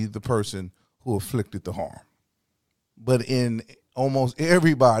to be the person who afflicted the harm. But in almost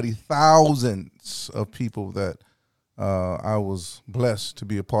everybody, thousands of people that I was blessed to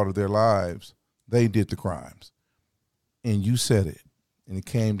be a part of their lives, they did the crimes. And you said it. And it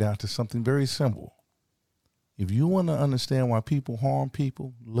came down to something very simple. If you want to understand why people harm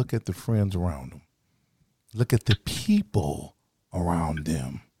people, look at the friends around them. Look at the people around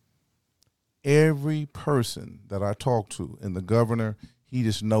them. Every person that I talked to, and the governor, he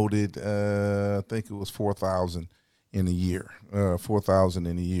just noted, I think it was 4,000 in a year, 4,000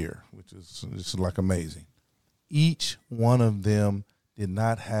 in a year, which is like amazing. Each one of them did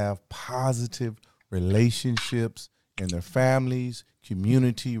not have positive relationships in their families,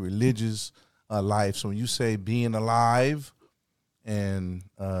 community, religious life. So when you say being alive, and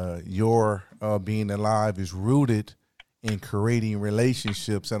your being alive is rooted in creating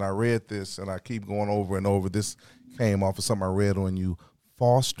relationships, and I read this, and I keep going over and over. This came off of something I read on you,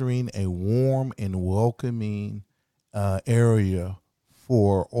 fostering a warm and welcoming area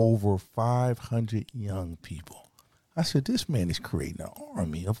for over 500 young people. I said, this man is creating an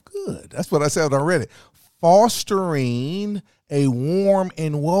army of good. That's what I said when I read it. Fostering a warm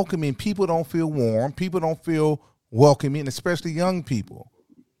and welcoming. People don't feel warm. People don't feel welcoming, especially young people.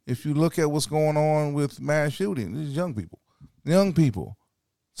 If you look at what's going on with mass shooting, these young people.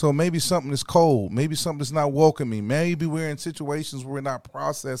 So maybe something is cold. Maybe something is not welcoming. Maybe we're in situations where we're not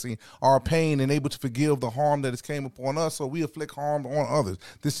processing our pain and able to forgive the harm that has came upon us, so we inflict harm on others.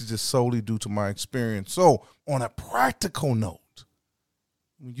 This is just solely due to my experience. So on a practical note,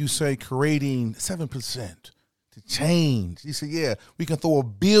 when you say creating 7% to change, you say, yeah, we can throw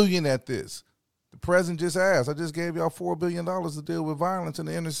 $1 billion at this. The president just asked, I just gave y'all $4 billion to deal with violence in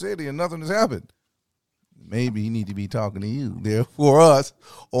the inner city and nothing has happened. Maybe he need to be talking to you there for us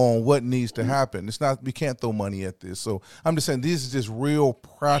on what needs to happen. It's not, we can't throw money at this. So I'm just saying this is just real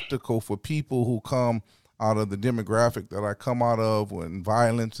practical for people who come out of the demographic that I come out of, when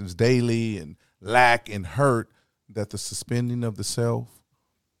violence is daily and lack and hurt, that the suspending of the self,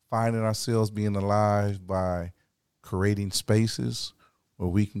 finding ourselves being alive by creating spaces where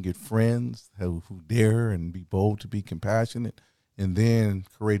we can get friends who dare and be bold to be compassionate, and then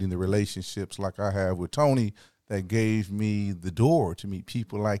creating the relationships like I have with Tony that gave me the door to meet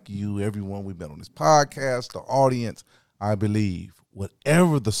people like you, everyone we've been on this podcast, the audience. I believe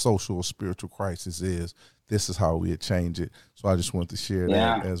whatever the social or spiritual crisis is, this is how we change it. So I just wanted to share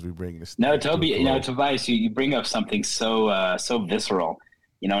that as we bring this. No, Toby, Tobias, you bring up something so visceral,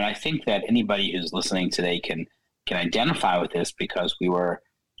 and I think that anybody who's listening today can identify with this, because we were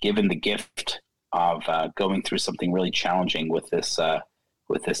given the gift of going through something really challenging with this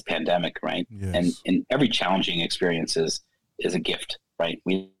pandemic, right? Yes. And every challenging experience is a gift, right?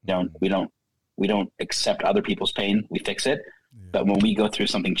 We don't accept other people's pain, we fix it. Yeah. But when we go through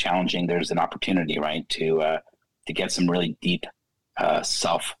something challenging, there's an opportunity, right, to get some really deep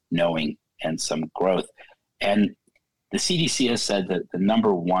self-knowing and some growth. And the CDC has said that the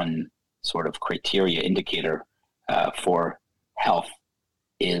number one sort of criteria indicator for health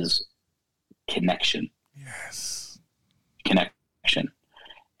is connection. Yes. Connection.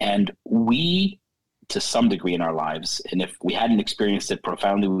 And we, to some degree in our lives, and if we hadn't experienced it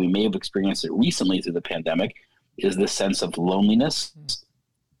profoundly, we may have experienced it recently through the pandemic, is this sense of loneliness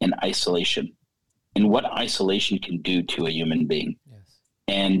and isolation, and what isolation can do to a human being. Yes.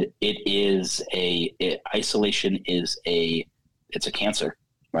 And isolation is it's a cancer,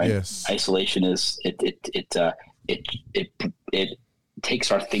 right? Yes. Isolation is, it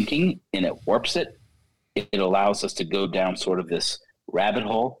takes our thinking and it warps it. It allows us to go down sort of this rabbit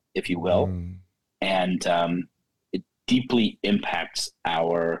hole, if you will, and it deeply impacts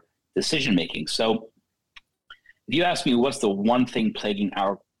our decision making. So if you ask me what's the one thing plaguing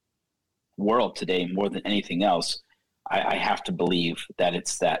our world today more than anything else, I have to believe that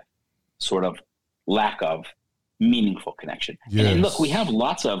it's that sort of lack of meaningful connection. Yes. And look, we have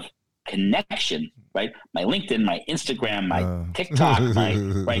lots of connection, right? My LinkedIn, my Instagram, my TikTok,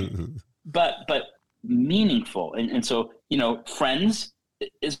 right? But meaningful. And so, friends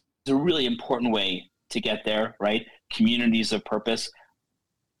is a really important way to get there, right? Communities of purpose,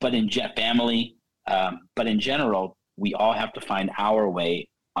 but family, but in general, we all have to find our way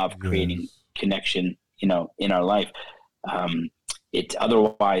of creating connection, in our life.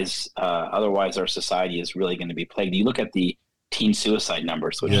 Otherwise our society is really going to be plagued. You look at the teen suicide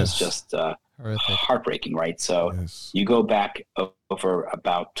numbers, which is just heartbreaking, right? So you go back over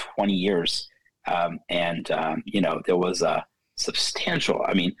about 20 years, and there was a substantial,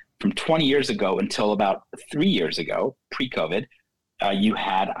 from 20 years ago until about 3 years ago, pre-COVID, you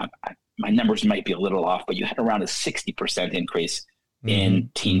had, my numbers might be a little off, but you had around a 60% increase in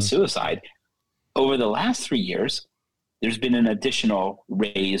teen suicide. Over the last 3 years, there's been an additional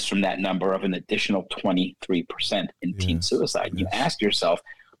raise from that number of an additional 23% in teen suicide. You ask yourself,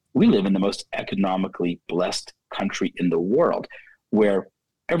 we live in the most economically blessed country in the world, where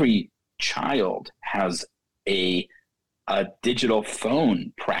every child has a digital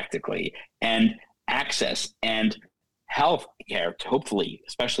phone practically, and access and health care, hopefully,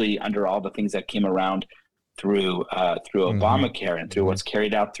 especially under all the things that came around through Obamacare and through what's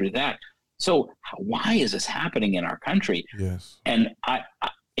carried out through that. So why is this happening in our country? Yes. And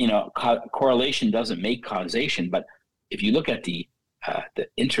correlation doesn't make causation, but if you look at the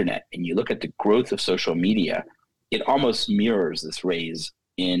internet and you look at the growth of social media, it almost mirrors this raise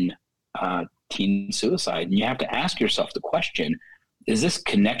in teen suicide. And you have to ask yourself the question, is this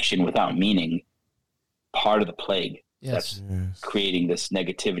connection without meaning part of the plague that's creating this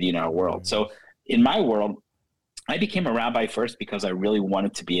negativity in our world? So in my world, I became a rabbi first because I really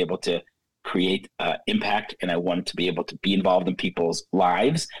wanted to be able to create impact, and I wanted to be able to be involved in people's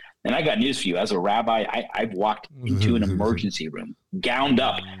lives. And I got news for you. As a rabbi, I've walked into an emergency room, gowned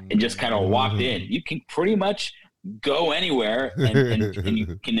up, and just kind of walked in. You can pretty much go anywhere, and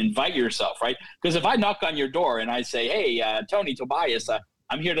you can invite yourself, right? Because if I knock on your door and I say, hey, Tony, Tobias,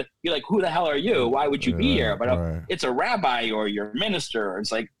 I'm here to be like, who the hell are you? Why would you be here? But right. it's a rabbi or you're a minister.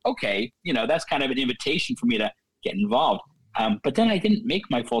 It's like, okay, that's kind of an invitation for me to get involved. But then I didn't make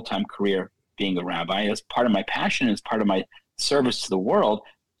my full-time career being a rabbi. It's part of my passion. It's part of my service to the world.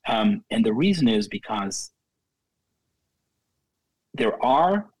 And the reason is because there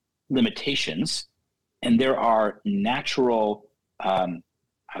are limitations and there are natural,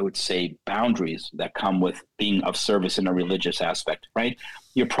 I would say, boundaries that come with being of service in a religious aspect, right?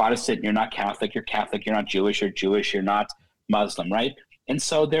 You're Protestant, you're not Catholic, you're Catholic, you're not Jewish, you're not Muslim, right? And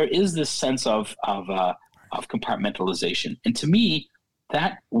so there is this sense of compartmentalization. And to me,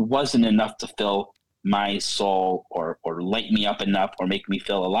 that wasn't enough to fill my soul or light me up enough or make me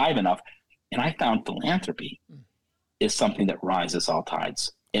feel alive enough. And I found philanthropy is something that rises all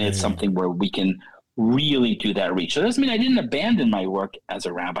tides. And it's something where we can really do that reach. So it doesn't mean I didn't abandon my work as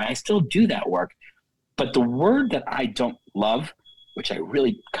a rabbi. I still do that work. But the word that I don't love, which I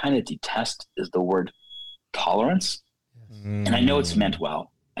really kind of detest, is the word tolerance. And I know it's meant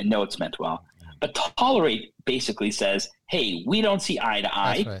well. But tolerate basically says, hey, we don't see eye to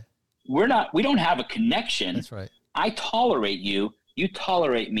eye. That's right. We don't have a connection. That's right. I tolerate you. You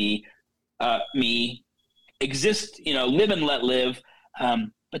tolerate me. Me exist, live and let live.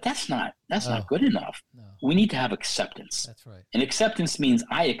 But that's not good enough. No. We need to have acceptance. That's right. And acceptance means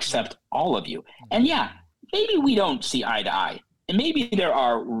I accept all of you. And yeah, maybe we don't see eye to eye. And maybe there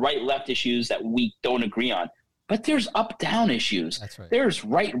are right-left issues that we don't agree on. But there's up-down issues. That's right. There's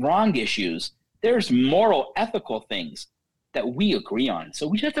right-wrong issues. There's moral, ethical things that we agree on. So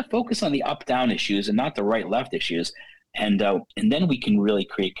we just have to focus on the up-down issues and not the right-left issues. And then we can really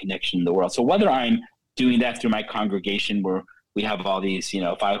create connection in the world. So whether I'm doing that through my congregation where we have all these,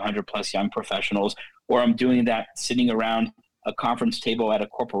 500 plus young professionals, or I'm doing that sitting around a conference table at a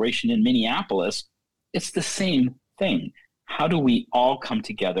corporation in Minneapolis, it's the same thing. How do we all come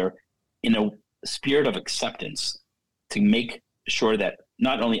together in a spirit of acceptance to make sure that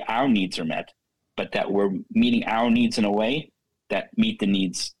not only our needs are met, but that we're meeting our needs in a way that meet the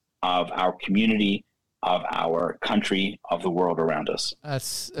needs of our community, of our country, of the world around us.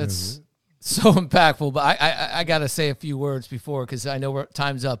 That's so impactful. But I got to say a few words before, because I know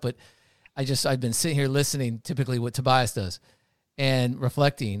time's up, but I've been sitting here listening typically what Tobias does and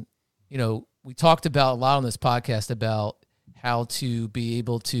reflecting. We talked about a lot on this podcast about how to be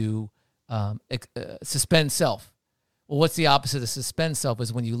able to suspend self. Well, what's the opposite of suspend self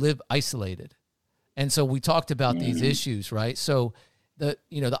is when you live isolated. And so we talked about these issues, right? So the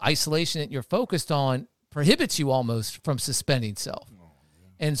isolation that you're focused on prohibits you almost from suspending self.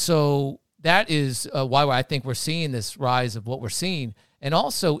 And so that is why I think we're seeing this rise of what we're seeing. And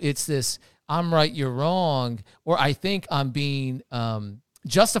also it's this, I'm right, you're wrong, or I think I'm being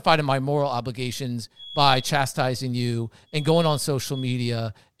justified in my moral obligations by chastising you and going on social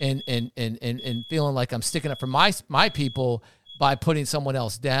media and feeling like I'm sticking up for my people by putting someone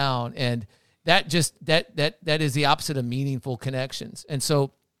else down. And that is the opposite of meaningful connections. And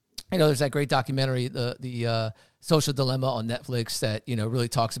so, there's that great documentary, the Social Dilemma on Netflix that, really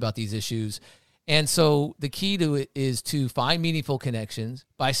talks about these issues. And so the key to it is to find meaningful connections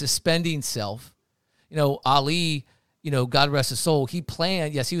by suspending self. Ali, God rest his soul, he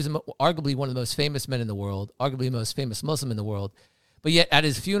planned, yes, he was arguably one of the most famous men in the world, arguably the most famous Muslim in the world. But yet at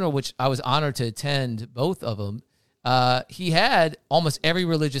his funeral, which I was honored to attend both of them, he had almost every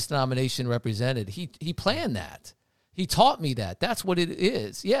religious denomination represented. He planned that. He taught me that. That's what it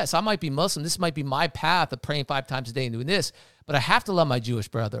is. Yes, I might be Muslim. This might be my path of praying 5 times a day and doing this, but I have to love my Jewish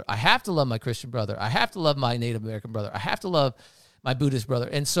brother. I have to love my Christian brother. I have to love my Native American brother. I have to love my Buddhist brother.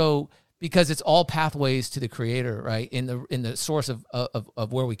 And so, because it's all pathways to the Creator, right? In the source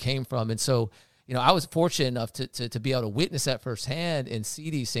of where we came from. And so, I was fortunate enough to be able to witness that firsthand and see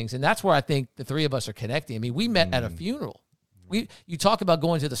these things. And that's where I think the three of us are connecting. I mean, we met at a funeral. You talk about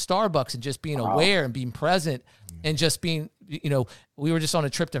going to the Starbucks and just being aware and being present and just being, we were just on a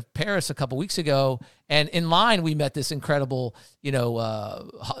trip to Paris a couple weeks ago, and in line we met this incredible,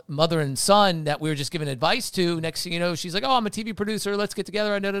 mother and son that we were just giving advice to. Next thing you know, she's like, "Oh, I'm a TV producer. Let's get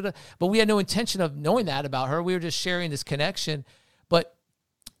together." But we had no intention of knowing that about her. We were just sharing this connection. But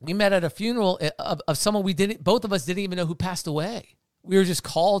we met at a funeral of someone both of us didn't even know who passed away. We were just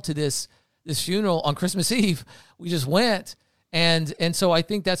called to this funeral on Christmas Eve. We just went. And so I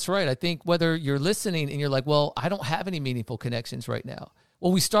think that's right. I think whether you're listening and you're like, well, I don't have any meaningful connections right now.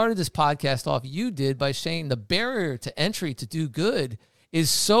 Well, we started this podcast off, you did, by saying the barrier to entry to do good is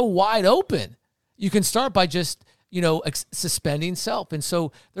so wide open. You can start by just, suspending self. And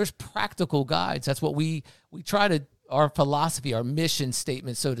so there's practical guides. That's what we try to, our philosophy, our mission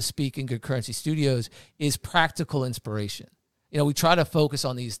statement, so to speak, in Good Currency Studios is practical inspiration. we try to focus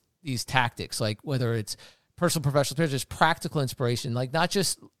on these tactics, like whether it's personal, professional, just practical inspiration, like not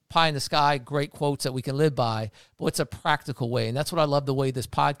just pie in the sky, great quotes that we can live by, but it's a practical way. And that's what I love the way this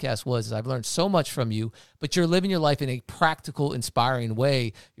podcast was, is I've learned so much from you, but you're living your life in a practical, inspiring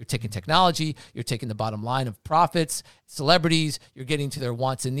way. You're taking technology, you're taking the bottom line of profits, celebrities, you're getting to their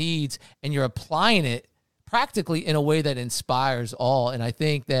wants and needs, and you're applying it practically in a way that inspires all. And I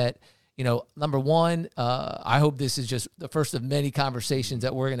think that, number one, I hope this is just the first of many conversations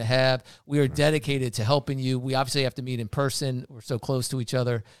that we're going to have. We are dedicated to helping you. We obviously have to meet in person. We're so close to each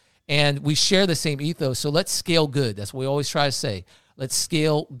other. And we share the same ethos. So let's scale good. That's what we always try to say. Let's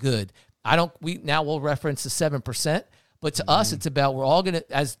scale good. We'll reference the 7%. But to us, it's about, we're all going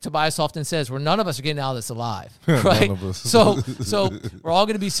to, as Tobias often says, none of us are getting out of this alive, right? None of us. So we're all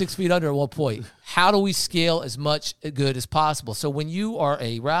going to be 6 feet under at one point. How do we scale as much good as possible? So when you are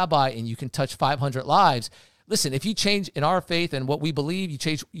a rabbi and you can touch 500 lives, listen, if you change in our faith and what we believe,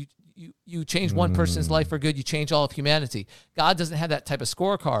 you change one person's life for good, you change all of humanity. God doesn't have that type of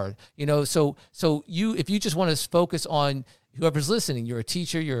scorecard, So if you just want to focus on whoever's listening, you're a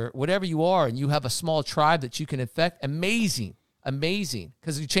teacher, you're whatever you are, and you have a small tribe that you can affect, amazing,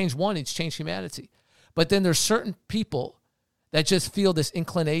 because you change one, it's changed humanity. But then there's certain people that just feel this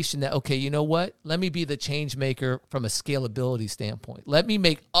inclination that, okay, you know what? Let me be the change maker from a scalability standpoint. Let me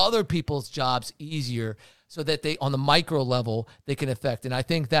make other people's jobs easier so that they, on the micro level, they can affect. And I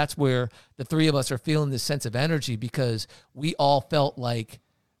think that's where the three of us are feeling this sense of energy, because we all felt like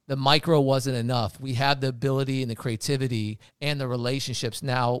the micro wasn't enough. We have the ability and the creativity and the relationships.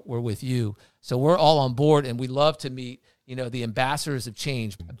 Now we're with you. So we're all on board, and we love to meet, the ambassadors of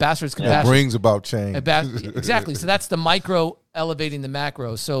change. Ambassadors compassion. Brings about change. Exactly. So that's the micro elevating the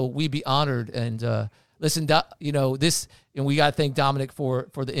macro. So we'd be honored. And listen, this, and we got to thank Dominic for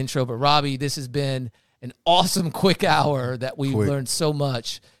the intro, but Robbie, this has been an awesome quick hour that we've learned so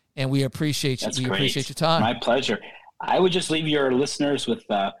much, and we appreciate you. That's we great. appreciate your time. My pleasure. I would just leave your listeners with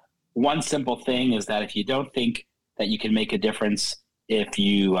one simple thing, is that if you don't think that you can make a difference, if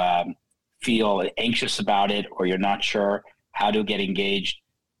you feel anxious about it, or you're not sure how to get engaged,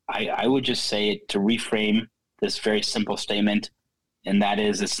 I would just say to reframe this very simple statement, and that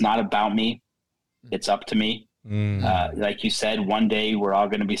is, it's not about me, it's up to me. Like you said, one day we're all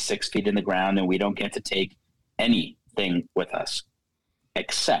going to be 6 feet in the ground, and we don't get to take anything with us,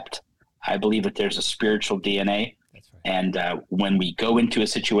 except I believe that there's a spiritual DNA. And when we go into a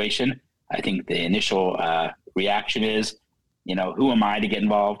situation, I think the initial reaction is, who am I to get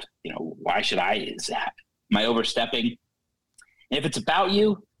involved? Why should I? Am I overstepping? And if it's about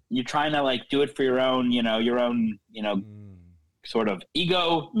you, you're trying to do it for your own, sort of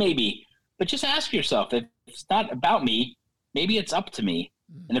ego, maybe. But just ask yourself, if it's not about me, maybe it's up to me.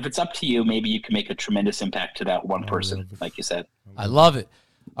 And if it's up to you, maybe you can make a tremendous impact to that one person, like you said. I love it.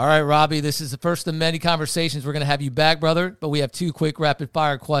 All right, Robbie, this is the first of many conversations. We're going to have you back, brother, but we have two quick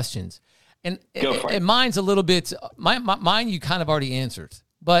rapid-fire questions. And mine's a little bit, mine you kind of already answered,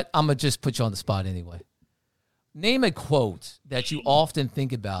 but I'm going to just put you on the spot anyway. Name a quote that you often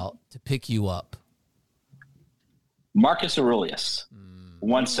think about to pick you up. Marcus Aurelius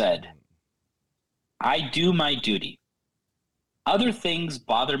once said, "I do my duty. Other things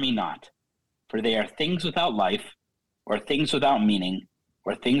bother me not, for they are things without life, or things without meaning,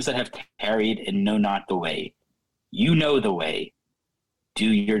 or things that have tarried and know not the way. You know the way. Do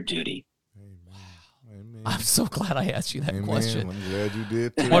your duty." Amen. I'm so glad I asked you that question. I'm glad you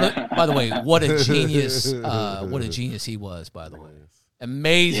did too. By the way, what a genius! What a genius he was. By the way,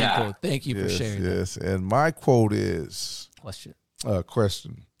 amazing quote. Thank you for sharing. Yes, and my quote is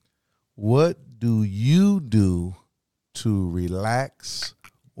question. What do you do to relax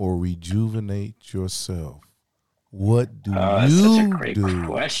or rejuvenate yourself? What do you such a great do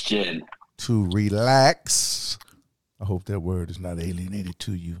question. to relax? I hope that word is not alienated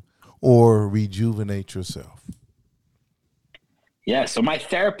to you. Or rejuvenate yourself. Yeah, so my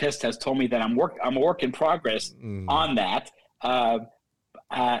therapist has told me that I'm a work in progress on that.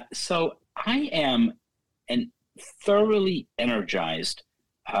 So I am thoroughly energized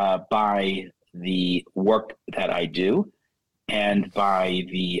by the work that I do and by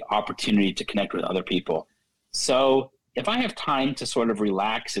the opportunity to connect with other people. So if I have time to sort of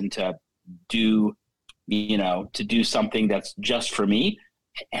relax and to do something that's just for me,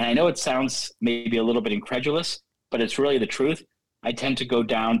 and I know it sounds maybe a little bit incredulous, but it's really the truth, I tend to go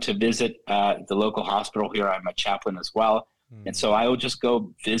down to visit the local hospital here. I'm a chaplain as well. And so I will just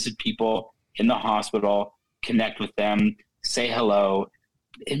go visit people in the hospital, connect with them, say hello.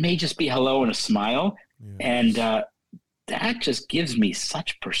 It may just be hello and a smile. And that just gives me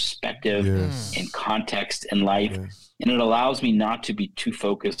such perspective Yes. and context in life. Yes. And it allows me not to be too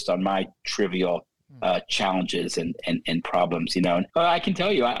focused on my trivial challenges and problems, you know. And I can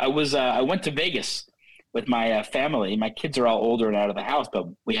tell you, I went to Vegas with my family. My kids are all older and out of the house, but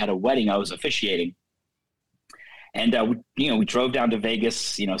we had a wedding I was officiating. And, we drove down to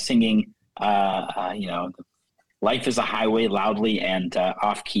Vegas, singing, Life is a Highway loudly and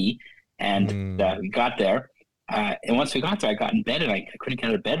off key. And we got there. And once we got there, I got in bed and I couldn't get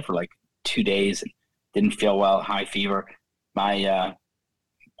out of bed for like 2 days and didn't feel well, high fever. I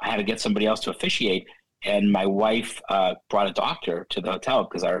had to get somebody else to officiate. And my wife brought a doctor to the hotel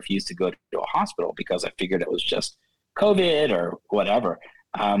because I refused to go to a hospital because I figured it was just COVID or whatever.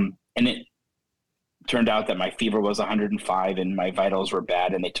 And it turned out that my fever was 105 and my vitals were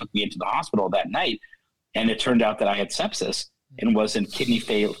bad. And they took me into the hospital that night. And it turned out that I had sepsis and was in kidney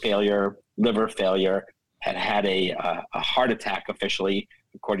failure, liver failure, had a heart attack officially,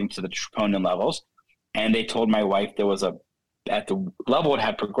 according to the troponin levels. And they told my wife at the level it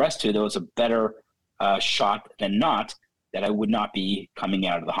had progressed to, there was a better shot than not that I would not be coming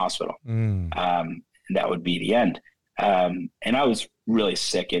out of the hospital. And that would be the end. And I was really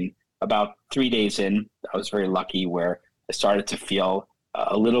sick. And about 3 days in, I was very lucky where I started to feel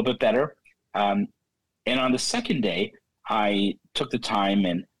a little bit better. And on the second day, I took the time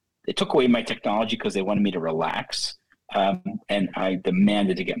and they took away my technology because they wanted me to relax. And I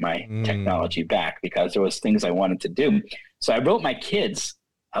demanded to get my technology back because there was things I wanted to do. So I wrote my kids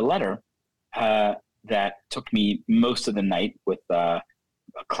a letter that took me most of the night with a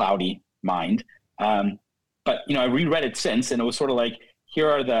cloudy mind. But, I reread it since, and it was sort of like, here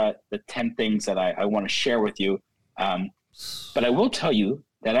are the 10 things that I want to share with you. But I will tell you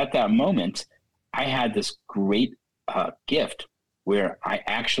that at that moment, I had this great gift where I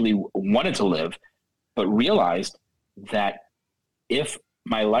actually wanted to live, but realized that if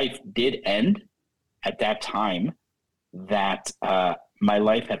my life did end at that time, that my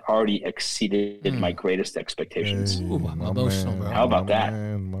life had already exceeded my greatest expectations. Ooh, I'm emotional, bro. How about that?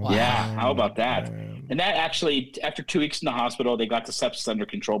 Wow. Yeah, how about that? And that actually, after 2 weeks in the hospital, they got the sepsis under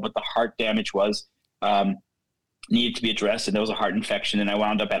control, but the heart damage was needed to be addressed, and there was a heart infection, and I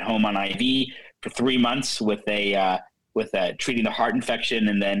wound up at home on IV for 3 months with treating the heart infection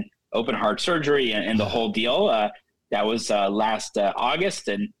and then open heart surgery and the whole deal. That was last August,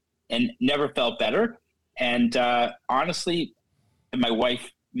 and never felt better. And honestly, my wife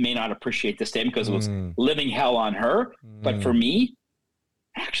may not appreciate this statement because it was living hell on her, but for me,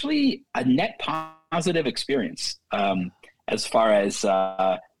 actually a net positive experience as far as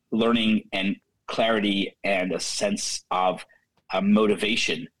learning and clarity and a sense of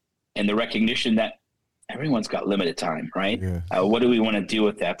motivation and the recognition that everyone's got limited time, right? Yeah. What do we want to do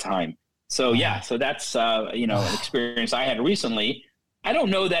with that time? So so that's an experience I had recently. I don't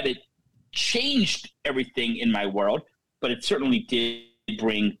know that it changed everything in my world, but it certainly did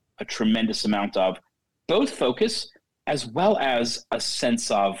bring a tremendous amount of both focus as well as a sense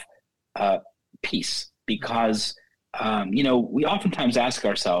of peace. Because we oftentimes ask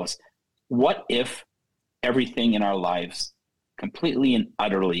ourselves, what if everything in our lives completely and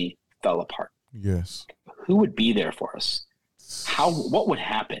utterly fell apart? Yes. Who would be there for us? What would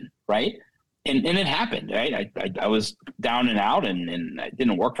happen, right? And it happened, right? I was down and out and I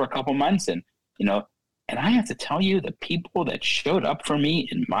didn't work for a couple months and I have to tell you, the people that showed up for me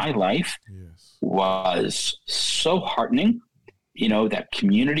in my life was so heartening. That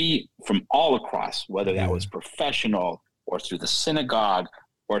community from all across, whether that was professional or through the synagogue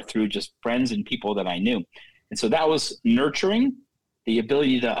or through just friends and people that I knew. And so that was nurturing. The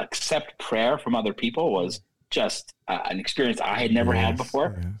ability to accept prayer from other people was just an experience I had never had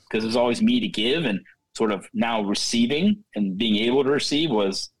before, because it was always me to give, and sort of now receiving and being able to receive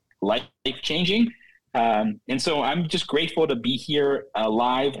was life-changing. And so I'm just grateful to be here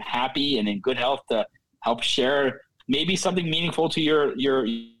alive, happy, and in good health to help share maybe something meaningful to your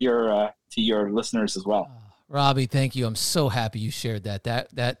listeners as well. Robbie, thank you. I'm so happy you shared that.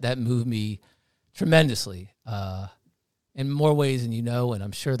 That moved me tremendously in more ways than you know, and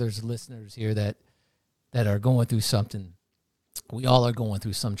I'm sure there's listeners here that are going through something. We all are going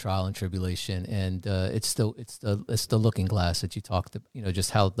through some trial and tribulation, and it's the looking glass that you talked to,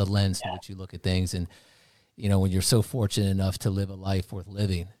 just how the lens in which you look at things. And when you're so fortunate enough to live a life worth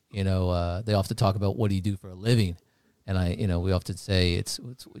living, they often talk about, what do you do for a living? And we often say it's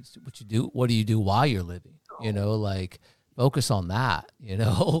what you do. What do you do while you're living? Focus on that.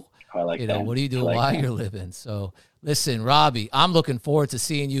 I like that. What do you do while you're living? So listen, Robbie, I'm looking forward to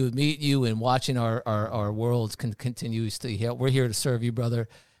seeing you, meet you, and watching our worlds continues to. We're here to serve you, brother.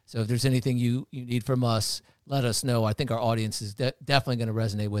 So if there's anything you need from us, let us know. I think our audience is definitely going to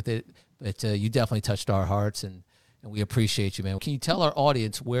resonate with it. But you definitely touched our hearts, and we appreciate you, man. Can you tell our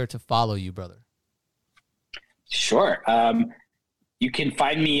audience where to follow you, brother? Sure. You can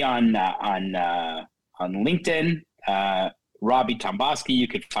find me on LinkedIn, Robbie Tombosky. You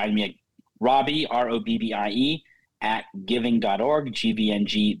could find me at Robbie, Robbie, at giving.org,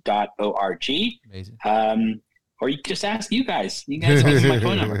 gvng.org. Amazing. Or you can just ask you guys. You guys have my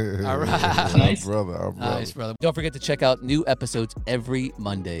phone number. All right. Nice. Our brother. Nice, brother. Don't forget to check out new episodes every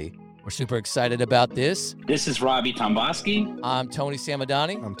Monday. We're super excited about this. This is Robbie Tombosky. I'm Tony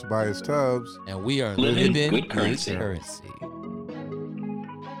Samadani. I'm Tobias Tubbs. And we are Living living good currency. currency.